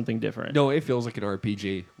like something different? No, it feels like an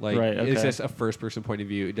RPG. Like Right, it's okay. just a first-person point of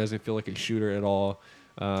view. It doesn't feel like a shooter at all.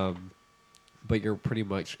 But you're pretty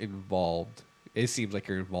much involved. It seems like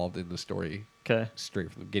you're involved in the story Okay.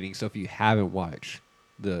 straight from the beginning. So if you haven't watched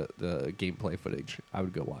the gameplay footage, I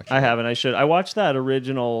would go watch it. I haven't. I should. I watched that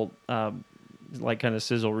original, like kind of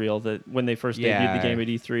sizzle reel that when they first debuted Yeah. the game at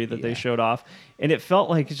E3 that they Yeah. showed off, and it felt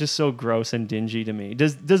like it's just so gross and dingy to me.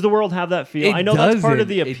 Does the world have that feel? It I know that's part of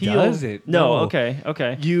the doesn't. It appeal. doesn't. No. No. Okay.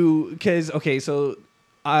 Okay. So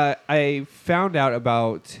I found out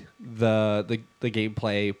about the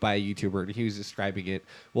gameplay by a YouTuber, and he was describing it.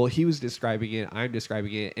 Well, he was describing it. I'm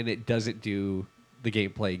describing it, and it doesn't do the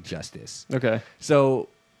gameplay justice. Okay. So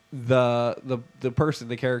the person,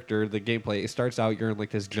 the character, the gameplay, it starts out, you're in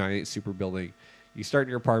like this giant super building. You start in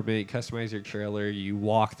your apartment, you customize your trailer, you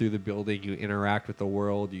walk through the building, you interact with the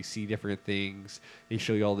world, you see different things, they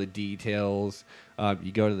show you all the details.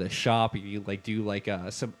 You go to the shop and you like do like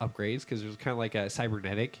some upgrades, because there's kind of like a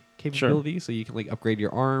cybernetic capability, so you can like upgrade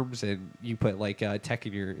your arms and you put like tech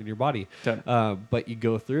in your body. Okay. But you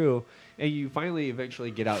go through and you finally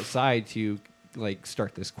eventually get outside to like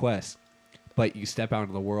start this quest. But you step out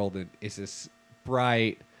into the world and it's this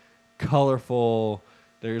bright, colorful.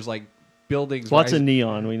 There's like buildings. Lots of rising-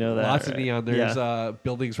 neon. We know that. Lots of right? neon. There's Yeah.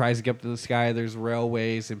 buildings rising up to the sky. There's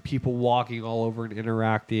railways and people walking all over and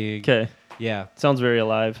interacting. Okay. Yeah. Sounds very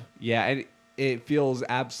alive. Yeah, and it feels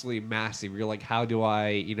absolutely massive. You're like, how do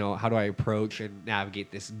I approach and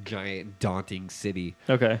navigate this giant, daunting city?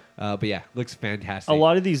 Okay. But yeah, looks fantastic. A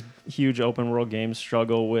lot of these huge open world games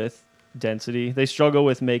struggle with density. They struggle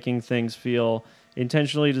with making things feel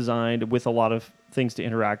intentionally designed with a lot of things to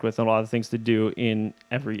interact with and a lot of things to do in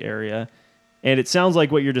every area. And it sounds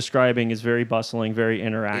like what you're describing is very bustling, very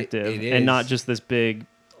interactive, it and not is. just this big,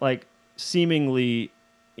 like, seemingly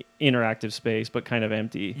interactive space, but kind of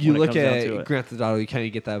empty. You when it look comes down to at it. Grand Theft Auto, you kind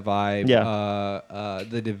of get that vibe. Yeah.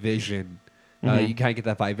 The Division, Mhm. you kind of get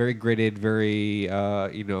that vibe. Very gridded, very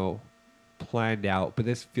planned out. But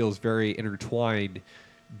this feels very intertwined,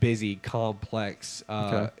 busy, complex.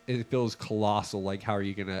 Okay. It feels colossal. Like how are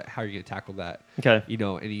you gonna tackle that? Okay.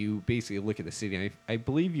 And you basically look at the city. I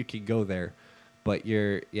believe you can go there, but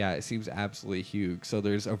it seems absolutely huge. So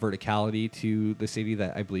there's a verticality to the city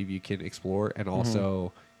that I believe you can explore, and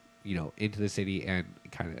also, into the city and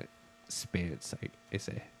kind of spans. I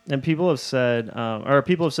say. And people have said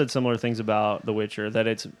similar things about The Witcher, that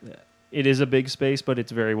it is a big space, but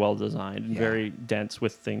it's very well designed and very dense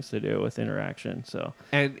with things to do with interaction. So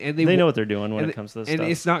And they know what they're doing when it comes to this and stuff.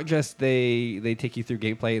 it's not just they take you through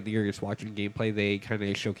gameplay and you're just watching gameplay. They kind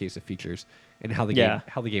of showcase the features and how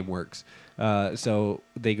the game works. So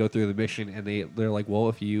they go through the mission and they're like, well,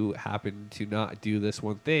 if you happen to not do this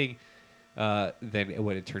one thing, then it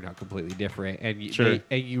would have turned out completely different. And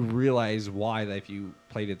you realize why, that if you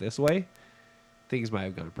played it this way, things might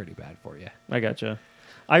have gone pretty bad for you. I gotcha.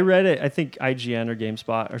 I read it, I think IGN or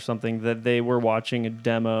GameSpot or something, that they were watching a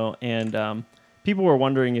demo and people were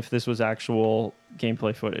wondering if this was actual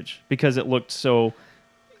gameplay footage because it looked so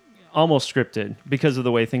almost scripted because of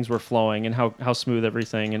the way things were flowing and how smooth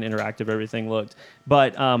everything and interactive everything looked.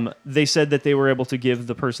 But they said that they were able to give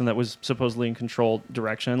the person that was supposedly in control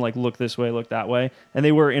direction, like look this way, look that way, and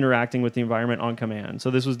they were interacting with the environment on command. So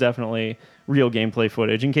this was definitely real gameplay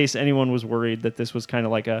footage, in case anyone was worried that this was kind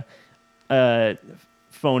of like a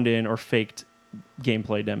phoned in or faked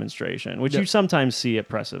gameplay demonstration, which you sometimes see at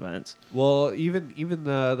press events. Well, even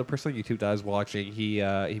the person on YouTube that I was watching, he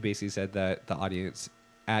basically said that the audience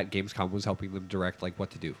at Gamescom was helping them direct like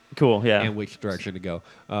what to do. Cool, yeah. And which direction to go.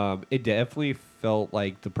 It definitely felt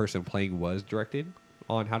like the person playing was directed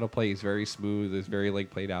on how to play. It's very smooth. It's very like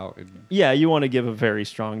played out. And yeah, you want to give a very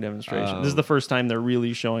strong demonstration. This is the first time they're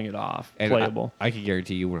really showing it off, playable. I can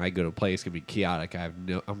guarantee you when I go to play, it's gonna be chaotic.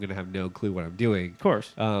 I'm gonna have no clue what I'm doing. Of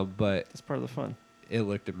course, but that's part of the fun. It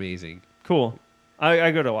looked amazing. Cool.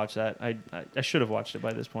 I go to watch that. I should have watched it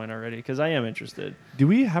by this point already because I am interested. Do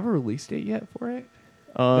we have a release date yet for it?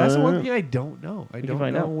 That's the one thing I don't know. I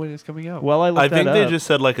don't know when it's coming out. Well, I think they just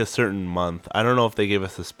said like a certain month. I don't know if they gave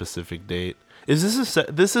us a specific date. Is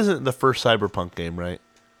this isn't the first Cyberpunk game, right?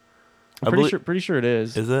 I'm pretty sure it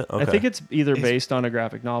is. Is it? Okay. I think it's either based on a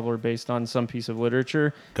graphic novel or based on some piece of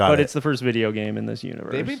literature. But it's the first video game in this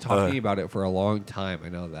universe. They've been talking about it for a long time. I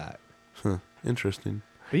know that. Interesting.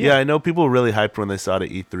 But yeah, I know people were really hyped when they saw it at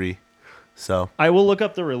E3. So I will look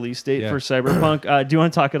up the release date for Cyberpunk. Do you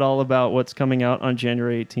want to talk at all about what's coming out on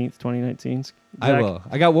January 18th, 2019? Zach? I will.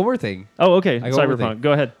 I got one more thing. Oh, okay. Cyberpunk.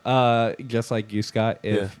 Go ahead. Just like you, Scott,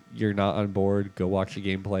 if you're not on board, go watch the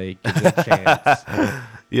gameplay, give it a chance.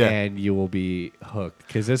 And you will be hooked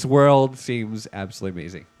because this world seems absolutely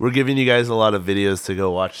amazing. We're giving you guys a lot of videos to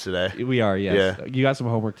go watch today. We are, yes. Yeah. You got some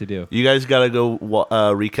homework to do. You guys got to go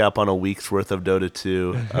recap on a week's worth of Dota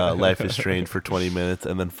 2, Life is Strange for 20 minutes,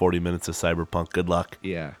 and then 40 minutes of Cyberpunk. Good luck.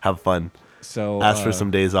 Yeah. Have fun. So ask for some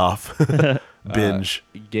days off. Binge.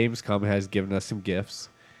 Gamescom has given us some gifts,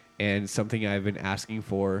 and something I've been asking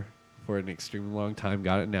for an extremely long time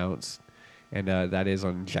got announced. And that is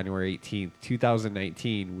on January 18th,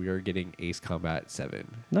 2019. We are getting Ace Combat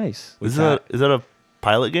 7. Nice. Is that a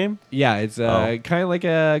pilot game? Yeah, it's kind of like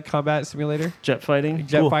a combat simulator. Jet fighting?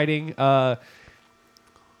 Fighting.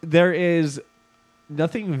 There is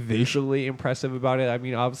nothing visually impressive about it. I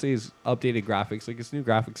mean, obviously, it's updated graphics. Like, it's new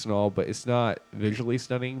graphics and all, but it's not visually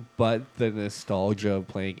stunning. But the nostalgia of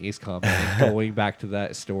playing Ace Combat and going back to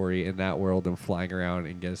that story in that world and flying around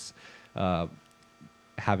and just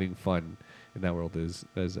having fun in that world is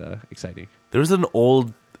exciting. There was an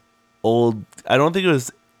old. I don't think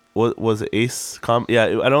it was it Ace Com. Yeah,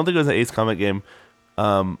 I don't think it was an Ace Combat game.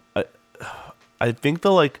 I think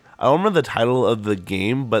I don't remember the title of the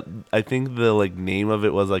game, but I think the name of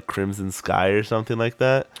it was Crimson Sky or something like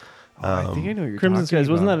that. I think I know what you're Crimson talking Skies.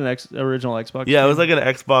 about. Wasn't that an original Xbox? Yeah, game? it was like an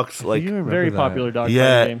Xbox very that. popular dogfighting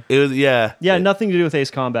yeah, game. it was yeah. Nothing to do with Ace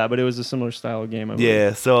Combat, but it was a similar style of game. I believe.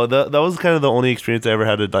 Yeah, so that was kind of the only experience I ever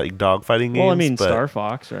had with dogfighting games. Well, I mean, Star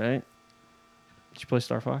Fox, right? Did you play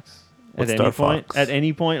Star Fox? With At Star any point, Fox. at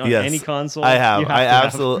any point on Yes, any console, I have. you I to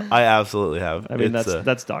absolutely have. I mean, It's,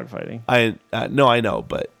 that's dogfighting. no, I know,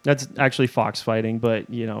 but That's actually fox fighting, but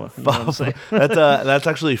you know what I'm saying. that's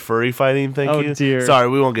actually furry fighting. Thank Oh, you. dear. Sorry,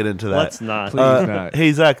 we won't get into that. Let's not. Please not.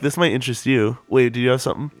 Hey Zach, this might interest you. Wait, do you have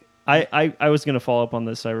something? I was gonna follow up on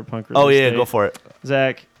the Cyberpunk release Oh yeah, date. go for it.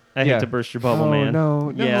 Zach, I Yeah. hate to burst your bubble, Oh, man.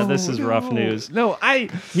 No, Yeah, this is rough no. news. No,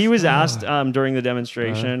 He was asked during the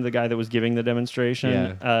demonstration, the guy that was giving the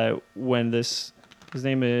demonstration, when his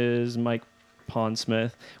name is Mike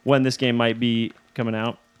Pondsmith, when this game might be coming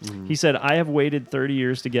out. He said, I have waited 30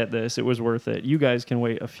 years to get this. It was worth it. You guys can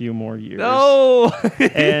wait a few more years. No.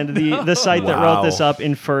 And the site that Wow. wrote this up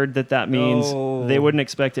inferred that means No. they wouldn't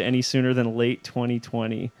expect it any sooner than late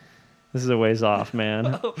 2020. This is a ways off,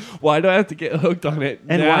 man. Why do I have to get hooked on it?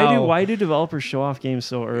 And now? why do developers show off games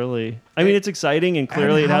so early? I mean, it's exciting and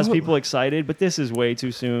clearly it has how- people excited, but this is way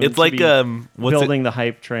too soon. It's to like be building the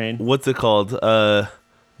hype train. what's it called?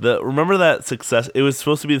 Remember that success? It was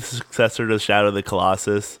supposed to be the successor to Shadow of the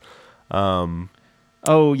Colossus.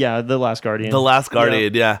 Oh yeah, The Last Guardian. The Last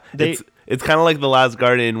Guardian, yeah. They- It's kind of like The Last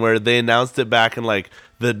Guardian, where they announced it back in like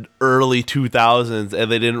the early 2000s,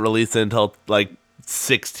 and they didn't release it until like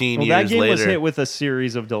 16 Well, years that game later. was hit with a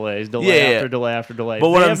series of delays, Yeah. after delay after delay. But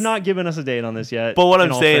what They I'm have s- not given us a date on this yet. But what in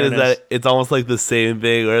I'm all saying is fairness. that it's almost like the same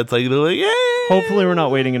thing, where it's like they're like, yeah. Hopefully, we're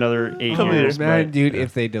not waiting another 8 Come years. here, Man, but dude,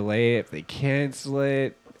 if they delay it, if they cancel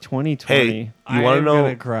it, 2020. Hey, you I want to am know?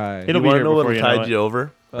 gonna cry. It'll You be want here to know before what you know tied it. you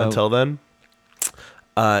over? Oh. Until then,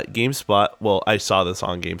 GameSpot. Well, I saw this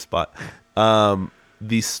on GameSpot.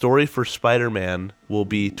 The story for Spider-Man will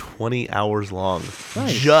be 20 hours long.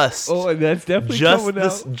 Nice. Just Oh, and that's definitely coming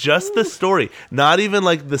out. just the story, not even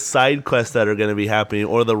like the side quests that are going to be happening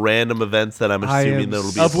or the random events that I'm I assuming am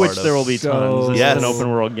that'll be Of a which part there will be So- tons. This Yes. is an open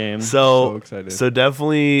world game. So So excited.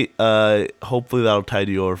 definitely, hopefully that'll tide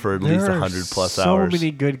you over for at least There are 100 plus so hours. many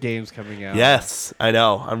good games coming out. Yes, I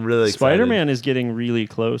know. I'm really excited. Spider-Man is getting really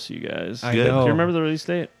close, you guys. I Good. know. Do you remember the release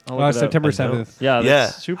date? I'll look it up. September I know. 7th. Yeah, that's Yeah.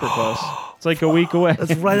 super close. It's like a week away.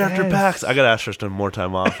 That's right after Yes. PAX. I got to ask for some more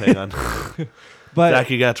time off. Hang on. But Zach,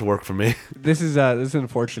 you got to work for me. this is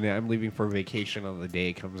unfortunate. I'm leaving for vacation on the day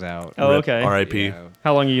it comes out. Oh, Rip. okay. R.I.P. Yeah.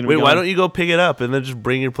 How long are you going to Wait, be why gone? don't you go pick it up and then just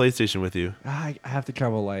bring your PlayStation with you? I have to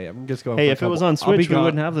travel light. I'm just going. Hey, for a if it was couple- on I'll be Switch, we gone-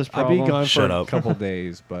 wouldn't have this I'll problem. be gone Shut for up. a couple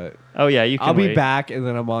days, but Oh, yeah, you can I'll be wait. back and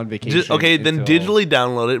then I'm on vacation. Okay, then until- digitally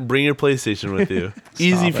download it and bring your PlayStation with you.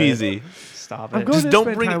 Easy it. peasy. Stop I'm it. going Just to don't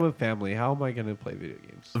spend bring time it- with family. How am I going to play video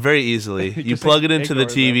games? Very easily. You Just plug it into the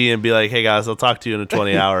ignore TV and be like, hey guys, I'll talk to you in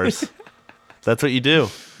 20 hours. That's what you do.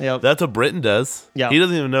 Yep. That's what Brittin does. Yeah. He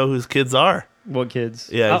doesn't even know whose kids are. What kids?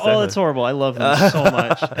 Yeah, Oh, exactly. it's horrible. I love them so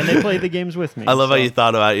much. And they play the games with me. I love how so- you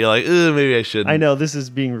thought about it. You're like, maybe I shouldn't. I know, this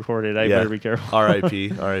is being recorded. I Yeah. better be careful.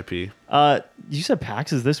 R.I.P. R.I.P. You said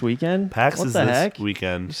PAX is this weekend? PAX what is the this heck?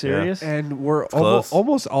 weekend. You serious? And we're close.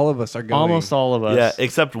 almost all of us are going. Almost all of us. Yeah,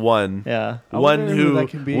 except one. Yeah. I One wonder who that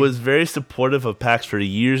can who be. was very supportive of PAX for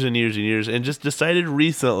years and years and years and just decided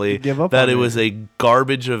recently Give up that on it it. was a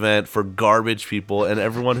garbage event for garbage people and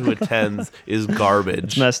everyone who attends is garbage.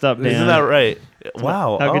 It's messed up, Dan. Isn't that right?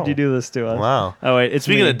 Wow. How oh. could you do this to us? Wow. Oh, wait. It's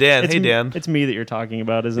Speaking me. of Dan, It's hey, me- Dan. It's me that you're talking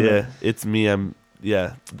about, isn't Yeah, it? it's me.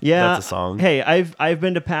 Yeah. Yeah. That's a song. Hey, I've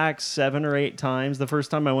been to PAX 7 or 8 times. The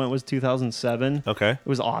first time I went was 2007. Okay. It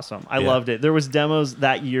was awesome. I Yeah. loved it. There was demos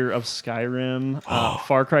that year of Skyrim,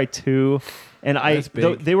 Far Cry 2, and That's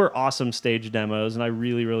big. they were awesome stage demos, and I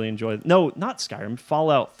really, really enjoyed. No, not Skyrim.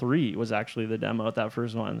 Fallout 3 was actually the demo at that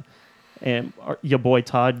first one, and your boy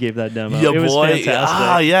Todd gave that demo. Your it was boy,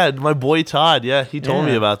 fantastic. yeah, my boy Todd. Yeah, he told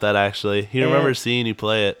me Yeah. about that actually. He remembers seeing you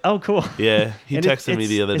play it. Oh, cool. Yeah, he And texted me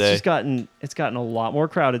the other day. It's gotten a lot more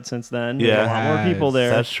crowded since then. There's Yeah. a lot more people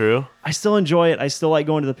there. That's true. I still enjoy it. I still like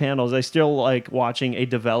going to the panels. I still like watching a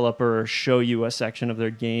developer show you a section of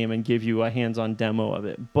their game and give you a hands-on demo of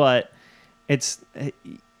it. But it's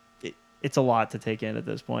a lot to take in at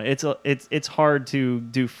this point. It's hard to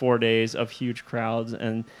do 4 days of huge crowds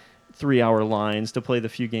and 3-hour lines to play the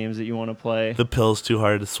few games that you want to play. The pill's too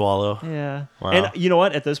hard to swallow. Yeah. Wow. And you know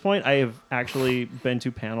what? At this point, I have actually been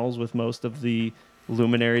to panels with most of the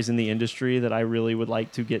luminaries in the industry that I really would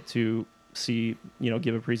like to get to see,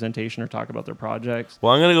 give a presentation or talk about their projects.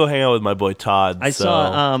 Well, I'm gonna go hang out with my boy Todd.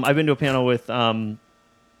 I've been to a panel with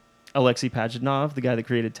Alexei Pajitnov, the guy that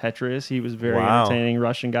created Tetris. He was very Wow. entertaining,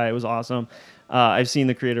 Russian guy. It was awesome. I've seen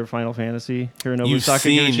the creator of Final Fantasy, Hironobu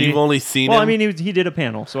Sakaguchi. You've only seen Well, him. I mean, he did a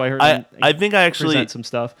panel, so I heard him I think I actually present some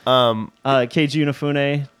stuff. Keiji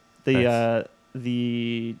Unifune,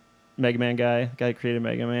 the Mega Man guy that created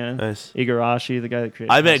Mega Man. Nice. Igarashi, the guy that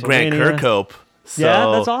created I met Grant Castlevania. Kirkhope. So,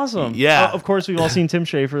 Yeah, that's awesome. Yeah. Of course, we've all seen Tim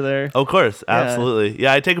Schafer there. Of course, Yeah. absolutely.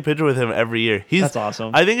 Yeah, I take a picture with him every year. That's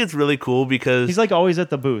awesome. I think it's really cool because He's like always at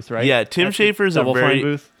the booth, right? yeah, Tim At the Schafer's a Double Fine very.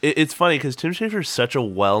 booth. It's funny because Tim Schafer's such a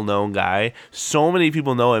well-known guy. So many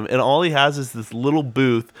people know him, and all he has is this little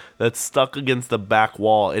booth that's stuck against the back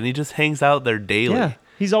wall, and he just hangs out there daily. Yeah.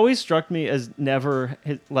 He's always struck me as never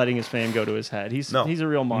letting his fame go to his head. He's a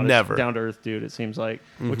real modest, never. down-to-earth dude, it seems like,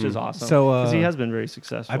 which is awesome. So, because he has been very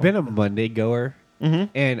successful. I've been a Monday goer,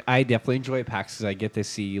 and I definitely enjoy PAX because I get to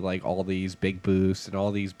see like all these big booths and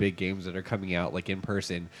all these big games that are coming out like in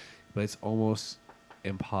person. But it's almost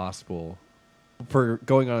impossible for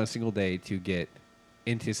going on a single day to get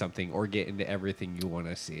into something or get into everything you want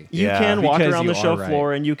to see. You Yeah. can walk Because around the you show are right.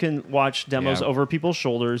 floor and you can watch demos Yeah. over people's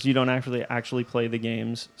shoulders. You don't actually play the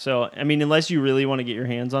games. So, I mean, unless you really want to get your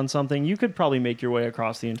hands on something, you could probably make your way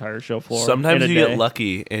across the entire show floor. Sometimes in a you day. get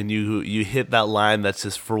lucky and you hit that line that's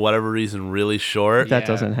just for whatever reason really short. That Yeah.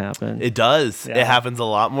 doesn't happen. It does. Yeah. It happens a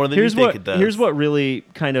lot more than you think it does. Here's what really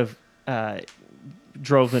kind of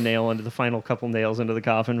drove the nail into the final couple nails into the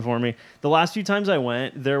coffin for me. The last few times I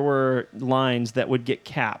went, there were lines that would get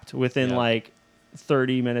capped within Yeah. like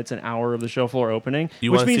 30 minutes, an hour of the show floor opening,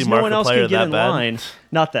 You which wanna means see no one else Markiplier can get that in bad? line.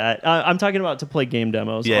 Not that. I'm talking about to play game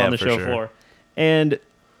demos Yeah, on the for show sure. floor. And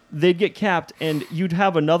they'd get capped, and you'd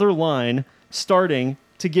have another line starting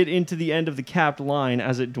to get into the end of the capped line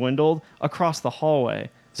as it dwindled across the hallway.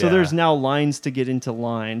 So Yeah. there's now lines to get into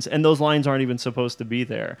lines, and those lines aren't even supposed to be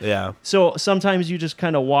there. Yeah. So sometimes you just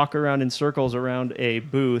kind of walk around in circles around a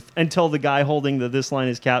booth until the guy holding the "This line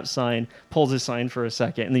is capped" sign pulls his sign for a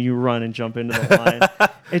second, and then you run and jump into the line.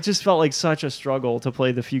 It just felt like such a struggle to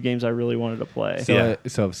play the few games I really wanted to play. So, Yeah.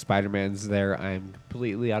 so if Spider-Man's there, I'm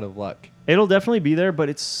completely out of luck. It'll definitely be there, but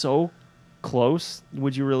it's so close.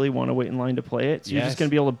 Would you really want to wait in line to play it? So you're Yes. just going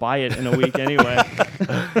to be able to buy it in a week anyway.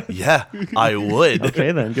 Yeah, I would.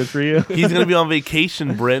 Okay, then. Good for you. He's gonna be on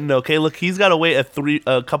vacation, Brittin. Okay, look, he's got to wait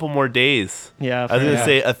a couple more days. Yeah. I was gonna Yeah.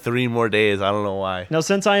 say 3 more days. I don't know why. Now,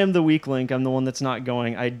 since I am the weak link, I'm the one that's not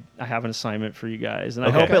going. I have an assignment for you guys, and I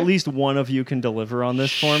Okay. hope at least one of you can deliver on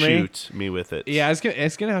this for me. Shoot me with it. Yeah,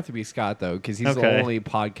 it's gonna have to be Scott though, because he's Okay. the only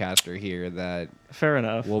podcaster here that Fair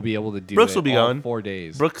enough. will be able to do Brooks it will be all going. 4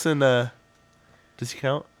 days. Brooks and does he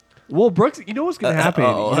count? Well, Brooks, you know what's going to happen?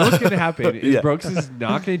 Uh-oh. You know what's going to happen is Yeah. Brooks is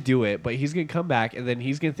not going to do it, but he's going to come back and then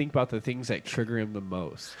he's going to think about the things that trigger him the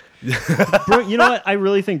most. You know what? I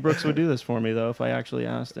really think Brooks would do this for me, though, if I actually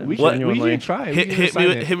asked him. We Genuinely. can try. We Hit, can hit me assign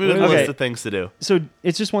with, it. hit me with a Okay. list of things to do. So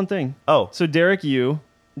it's just one thing. Oh, So Derek Yu,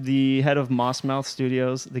 the head of Mossmouth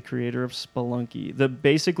Studios, the creator of Spelunky, the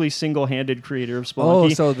basically single-handed creator of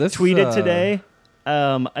Spelunky, so this tweeted today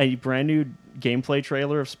a brand new gameplay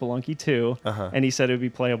trailer of Spelunky 2, and he said it would be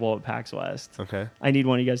playable at PAX West. okay. I need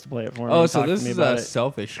one of you guys to play it for me. Oh, and so talk to this me is about a it.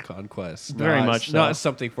 selfish conquest. Very not- much so. Not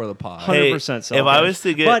something for the pod. 100% Hey, if I was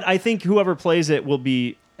to get- but I think whoever plays it will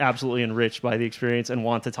be absolutely enriched by the experience and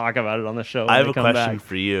want to talk about it on the show. I have when a they come question back.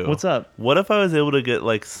 for you. What's up? What if I was able to get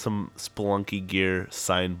like some Spelunky gear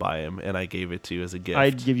signed by him and I gave it to you as a gift?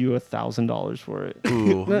 I'd give you $1,000 for it.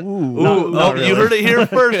 Ooh. Not Oh, really. you heard it here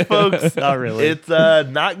first, folks. Not really. It's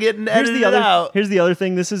not getting edited out. Here's the other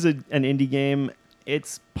thing. This is an indie game.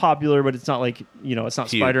 It's popular, but it's not like it's not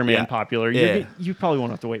Huge, Spider-Man yeah. popular. Yeah. You probably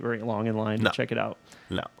won't have to wait very long in line No. to check it out.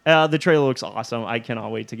 No. The trailer looks awesome. I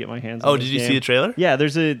cannot wait to get my hands on Oh, this did you game. see the trailer? Yeah,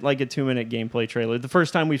 there's a 2-minute gameplay trailer. The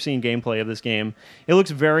first time we've seen gameplay of this game. It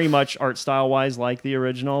looks very much art style wise like the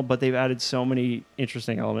original, but they've added so many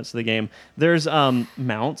interesting elements to the game. There's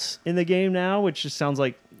mounts in the game now, which just sounds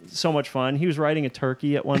like so much fun. He was riding a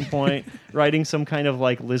turkey at one point, riding some kind of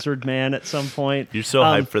like lizard man at some point. You're so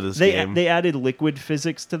hyped for this game. They added liquid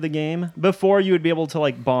physics to the game. Before, you would be able to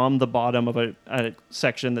like bomb the bottom of a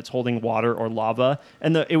section that's holding water or lava,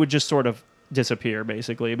 and it would just sort of disappear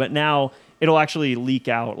basically. But now it'll actually leak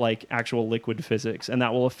out like actual liquid physics, and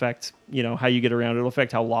that will affect how you get around. It'll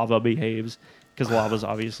affect how lava behaves, because lava's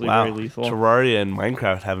obviously Wow. very lethal. Terraria and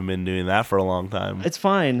Minecraft haven't been doing that for a long time. It's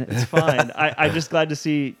fine. It's fine. I'm just glad to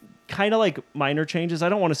see kind of like minor changes. I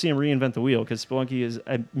don't want to see him reinvent the wheel, because Spelunky is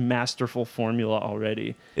a masterful formula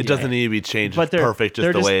already. It doesn't need to be changed. But It's they're perfect just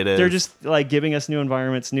they're the way it is. They're just like giving us new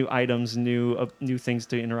environments, new items, new things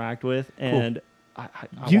to interact with, and I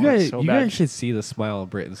You want it guys, so you bad. guys should see the smile on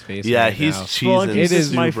Britton's face. yeah, right he's now. cheesing. Spelunky It is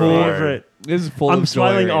is my super hard. favorite. This is full I'm of joy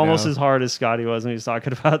smiling right almost now. as hard as Scotty was when he was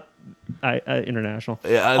talking about International.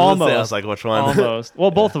 Yeah, I was almost. gonna say, I was like, which one? Almost.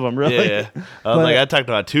 Well, both of them, really. Yeah. I was But- like, I talked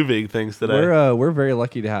about 2 big things today. We're very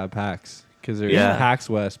lucky to have PAX Because there's Yeah. PAX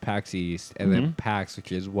West, PAX East, and then PAX,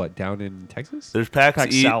 which is what, down in Texas? There's PAX,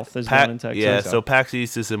 PAX East. South is down in Texas. Yeah, so PAX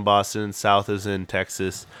East is in Boston, South is in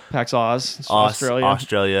Texas. PAX Oz, Australia.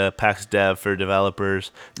 Australia, PAX Dev for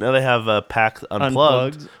developers. Now they have PAX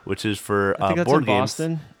Unplugged, which is for I think that's board in games.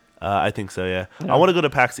 Boston. I think so, yeah. Yeah. I want to go to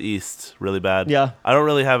PAX East really bad. Yeah. I don't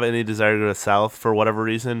really have any desire to go to South for whatever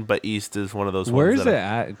reason, but East is one of those Where ones. is it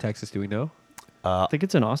at in Texas? Do we know? I think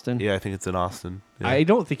it's in Austin. Yeah, I think it's in Austin. Yeah. I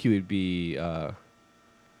don't think you would be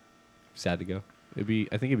sad to go. I think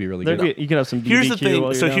it'd be really There'd good. be- you could have some BBQ Here's the thing.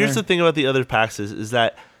 while So you're here's down the thing about the other PAXs is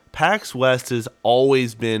that PAX West has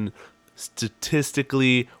always been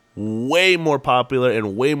statistically way more popular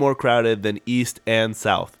and way more crowded than East and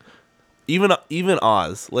South. Even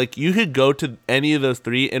Oz. Like you could go to any of those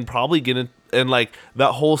three and probably get in, and like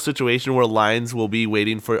that whole situation where lines will be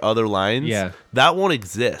waiting for other lines. Yeah. That won't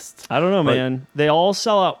exist. I don't know, Like- man. They all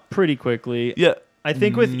sell out pretty quickly. Yeah. I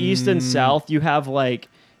think with East and South, you have like,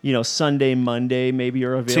 Sunday, Monday maybe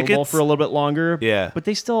are available Tickets? for a little bit longer. Yeah. But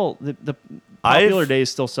they still, the popular days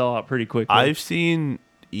still sell out pretty quickly. I've seen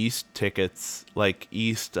East tickets, like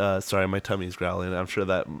East. Sorry, my tummy's growling. I'm sure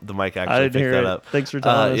that the mic I actually didn't picked hear that it. up. Thanks for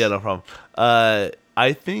telling us. Yeah, no problem.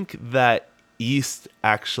 I think that East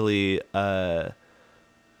actually. Dang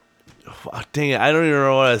it! I don't even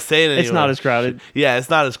know what I was saying anymore. It's not as crowded. Yeah, it's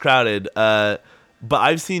not as crowded. But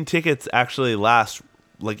I've seen tickets actually last.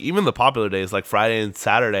 Like even the popular days, like Friday and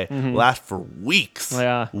Saturday, last for weeks.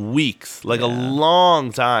 Yeah. Weeks, like a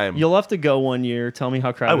long time. You'll have to go one year, tell me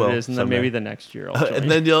how crowded will it is, and then someday. maybe the next year I'll join.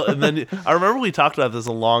 and then I remember we talked about this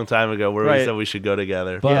a long time ago where we Right. said we should go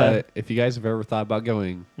together. But Yeah. if you guys have ever thought about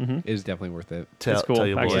going, it's definitely worth it. It's cool. Tell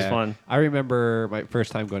you PAX boys. is fun. I remember my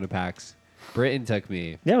first time going to PAX. Brittin took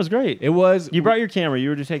me. Yeah, it was great. It was. You brought your camera. You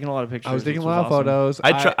were just taking a lot of pictures. I was taking a which lot of awesome.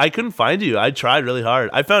 photos. I couldn't find you. I tried really hard.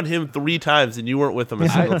 I found him 3 times and you weren't with him a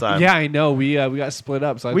single time. Yeah, I know. We got split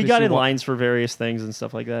up. So I We got basically in lines for various things and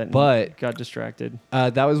stuff like that, and But- got distracted.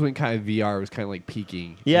 that was when kind of VR was kind of like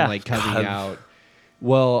peaking. Yeah. And like coming God. out.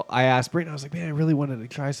 Well, I asked Brittin, I was like, man, I really wanted to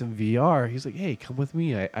try some VR. He's like, hey, come with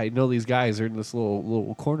me. I know these guys. They're in this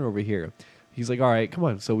little corner over here. He's like, all right, come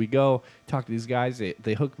on. So we go talk to these guys.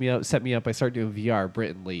 They hook me up, set me up. I start doing VR.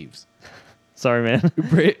 Brittin leaves. Sorry, man.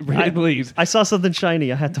 Brittin leaves. I saw something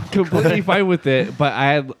shiny. I had to Completely fine with it, but I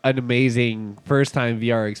had an amazing first time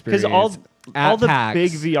VR experience. because all the PAX.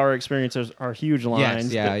 big VR experiences are huge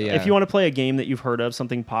lines. yeah, But yeah. If you want to play a game that you've heard of,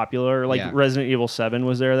 something popular, like Yeah. Resident Evil 7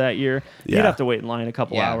 was there that year, Yeah. you'd have to wait in line a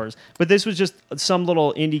couple Yeah. hours. But this was just some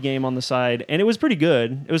little indie game on the side, and it was pretty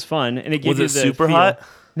good. It was fun, and it gave Was you it the super feel. hot?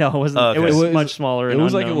 No, it wasn't. Oh, okay. It was It was- much smaller. It and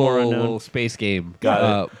was like a unknown, more little unknown. space game.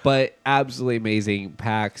 Got it. But absolutely amazing.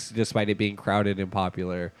 PAX, despite it being crowded and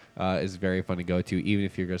popular, is very fun to go to, even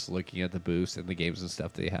if you're just looking at the booths and the games and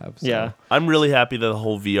stuff they have. So. Yeah, I'm really happy that the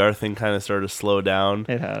whole VR thing kind of started to slow down.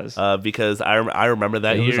 it has. Because I remember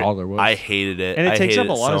that It was year. all there was. I hated it. And it I takes hated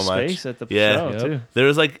up a lot it of so much. space at the Yeah. show, Yep. too. There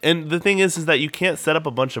was like, and the thing is that you can't set up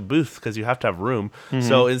a bunch of booths because you have to have room. Mm-hmm.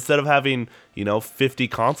 So instead of having 50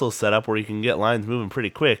 consoles set up where you can get lines moving pretty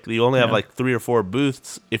quick, you only have Yeah. like 3 or 4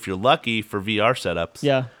 booths if you're lucky for VR setups.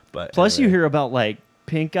 Yeah. But Plus, you anyway. hear about like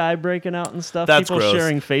pink eye breaking out and stuff. That's People gross.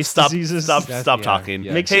 sharing face Stop, diseases. Stop That's- yeah, talking.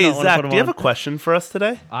 yeah. Makes you Hey not wanna Zach, put do 'em you have on. a question for us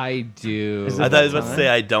today? I do. Is I it thought I was about to time? say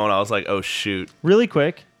I don't. I was like, oh shoot. Really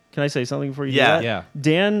quick, can I say something before you Yeah. do that? Yeah.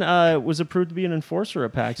 Dan was approved to be an enforcer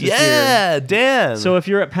at PAX this year. Yeah, Dan. So if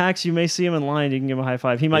you're at PAX, you may see him in line. You can give him a high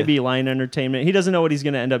five. He might Yeah. be line entertainment. He doesn't know what he's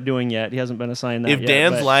going to end up doing yet. He hasn't been assigned that if yet.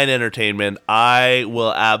 Dan's but line entertainment, I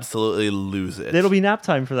will absolutely lose it. it'll be nap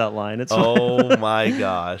time for that line. It's Oh my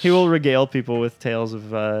gosh. he will regale people with tales of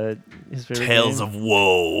his favorite Tales game. of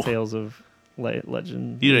woe. Tales of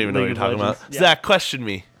legend. You don't even know what League you're of talking about. Legends. Yeah. Zach, question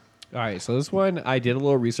me. All right, so this one I did a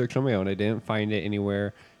little research on my own. I didn't find it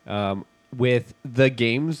anywhere. With the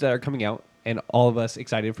games that are coming out, and all of us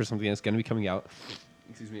excited for something that's going to be coming out.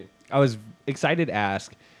 Excuse me. I was excited to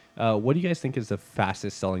ask, what do you guys think is the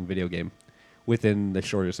fastest selling video game within the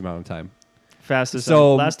shortest amount of time? Fastest.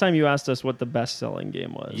 So- last time you asked us what the best selling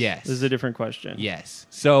game was. Yes. This is a different question. Yes.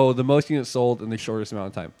 So the most units sold in the shortest amount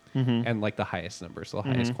of time, Mhm. and like the highest number, so the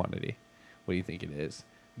highest quantity. What do you think it is?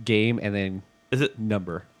 Game and then Is it?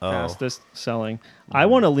 number. Oh. Fastest selling. I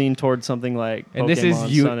want to lean towards something like And this is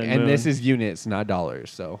Pokemon Sun and Moon. this is units, not dollars.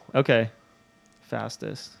 So Okay.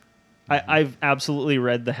 Fastest. I've absolutely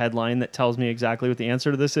read the headline that tells me exactly what the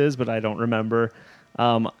answer to this is, but I don't remember.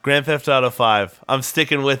 Grand Theft Auto 5. I'm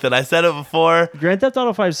sticking with it. I said it before. Grand Theft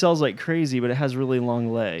Auto 5 sells like crazy, but it has really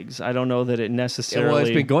long legs. I don't know that it necessarily... well, it's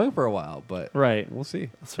been going for a while, but Right. we'll see.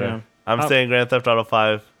 That's fair. Yeah. I'm saying Grand Theft Auto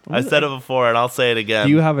 5. I said it before, and I'll say it again.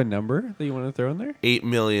 Do you have a number that you want to throw in there? 8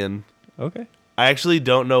 million. Okay. I actually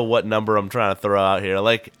don't know what number I'm trying to throw out here.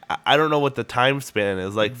 Like, I don't know what the time span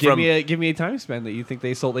is. Like, Give me a time span that you think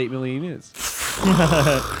they sold 8 million units.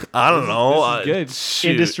 I don't know. This is good.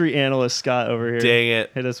 Shoot. Industry analyst Scott over here. Dang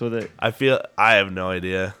it. Hit us with it. I have no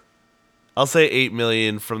idea. I'll say 8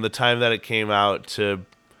 million from the time that it came out to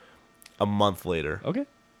a month later. Okay.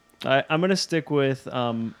 I'm gonna stick with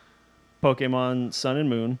Pokemon Sun and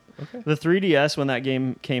Moon. Okay. The 3DS, when that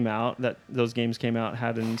game came out, those games came out,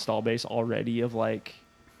 had an install base already of like,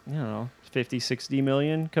 I don't know, 50, 60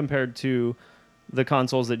 million compared to the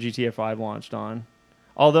consoles that GTA 5 launched on.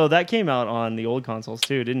 Although that came out on the old consoles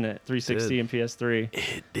too, didn't it? 360 and PS3.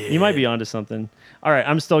 It did. You might be onto something. All right,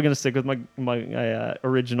 I'm still going to stick with my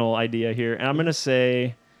original idea here. And I'm going to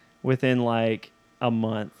say within like a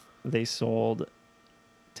month, they sold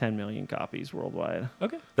 10 million copies worldwide.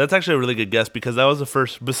 Okay. That's actually a really good guess because that was the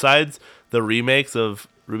first, besides the remakes of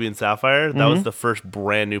Ruby and Sapphire, that was the first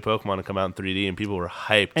brand new Pokemon to come out in 3D and people were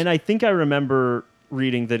hyped. And I think I remember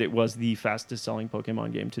reading that it was the fastest selling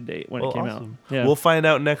Pokemon game to date when it came awesome. out. Yeah. We'll find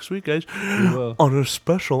out next week, guys, on a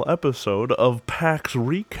special episode of PAX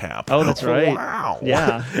Recap. Oh, that's right. Wow.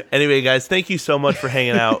 Yeah. Anyway, guys, thank you so much for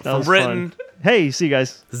hanging out. That From was Brittin, fun. Hey, see you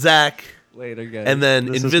guys. Zach, Later, guys. and then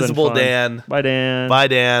This has been Invisible fun. Dan. Bye, Dan. Bye,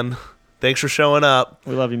 Dan. Thanks for showing up.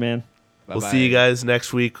 We love you, man. We'll see you guys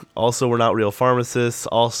next week. Also, we're not real pharmacists.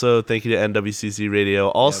 Also, thank you to NWCC Radio.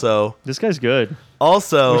 Also, This guy's good.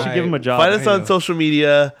 also, We should give him a job. find us I on know. social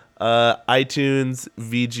media. iTunes,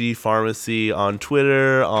 VG Pharmacy on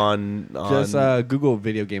Twitter, on Just Google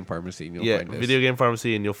Video Game Pharmacy and you'll find us. Video Game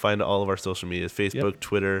Pharmacy, and you'll find all of our social medias: Facebook,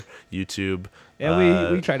 Twitter, YouTube.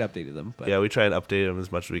 And we tried updating them. But Yeah, we try and update them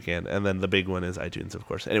as much as we can, and then the big one is iTunes, of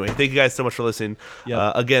course. Anyway, thank you guys so much for listening.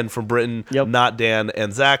 Yep. Again, from Brittin, Yep. not Dan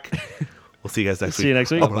and Zach. We'll see you guys next week. See you next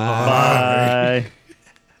week. Bye. Bye.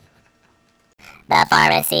 The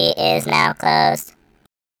pharmacy is now closed.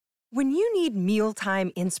 When you need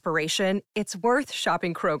mealtime inspiration, it's worth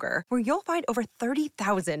shopping Kroger, where you'll find over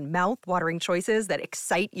 30,000 mouth-watering choices that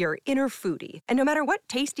excite your inner foodie. And no matter what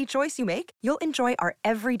tasty choice you make, you'll enjoy our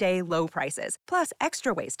everyday low prices, plus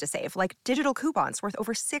extra ways to save, like digital coupons worth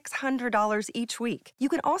over $600 each week. You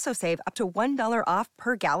can also save up to $1 off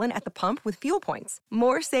per gallon at the pump with fuel points.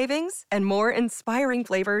 More savings and more inspiring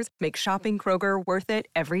flavors make shopping Kroger worth it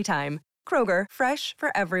every time. Kroger, fresh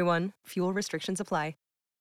for everyone. Fuel restrictions apply.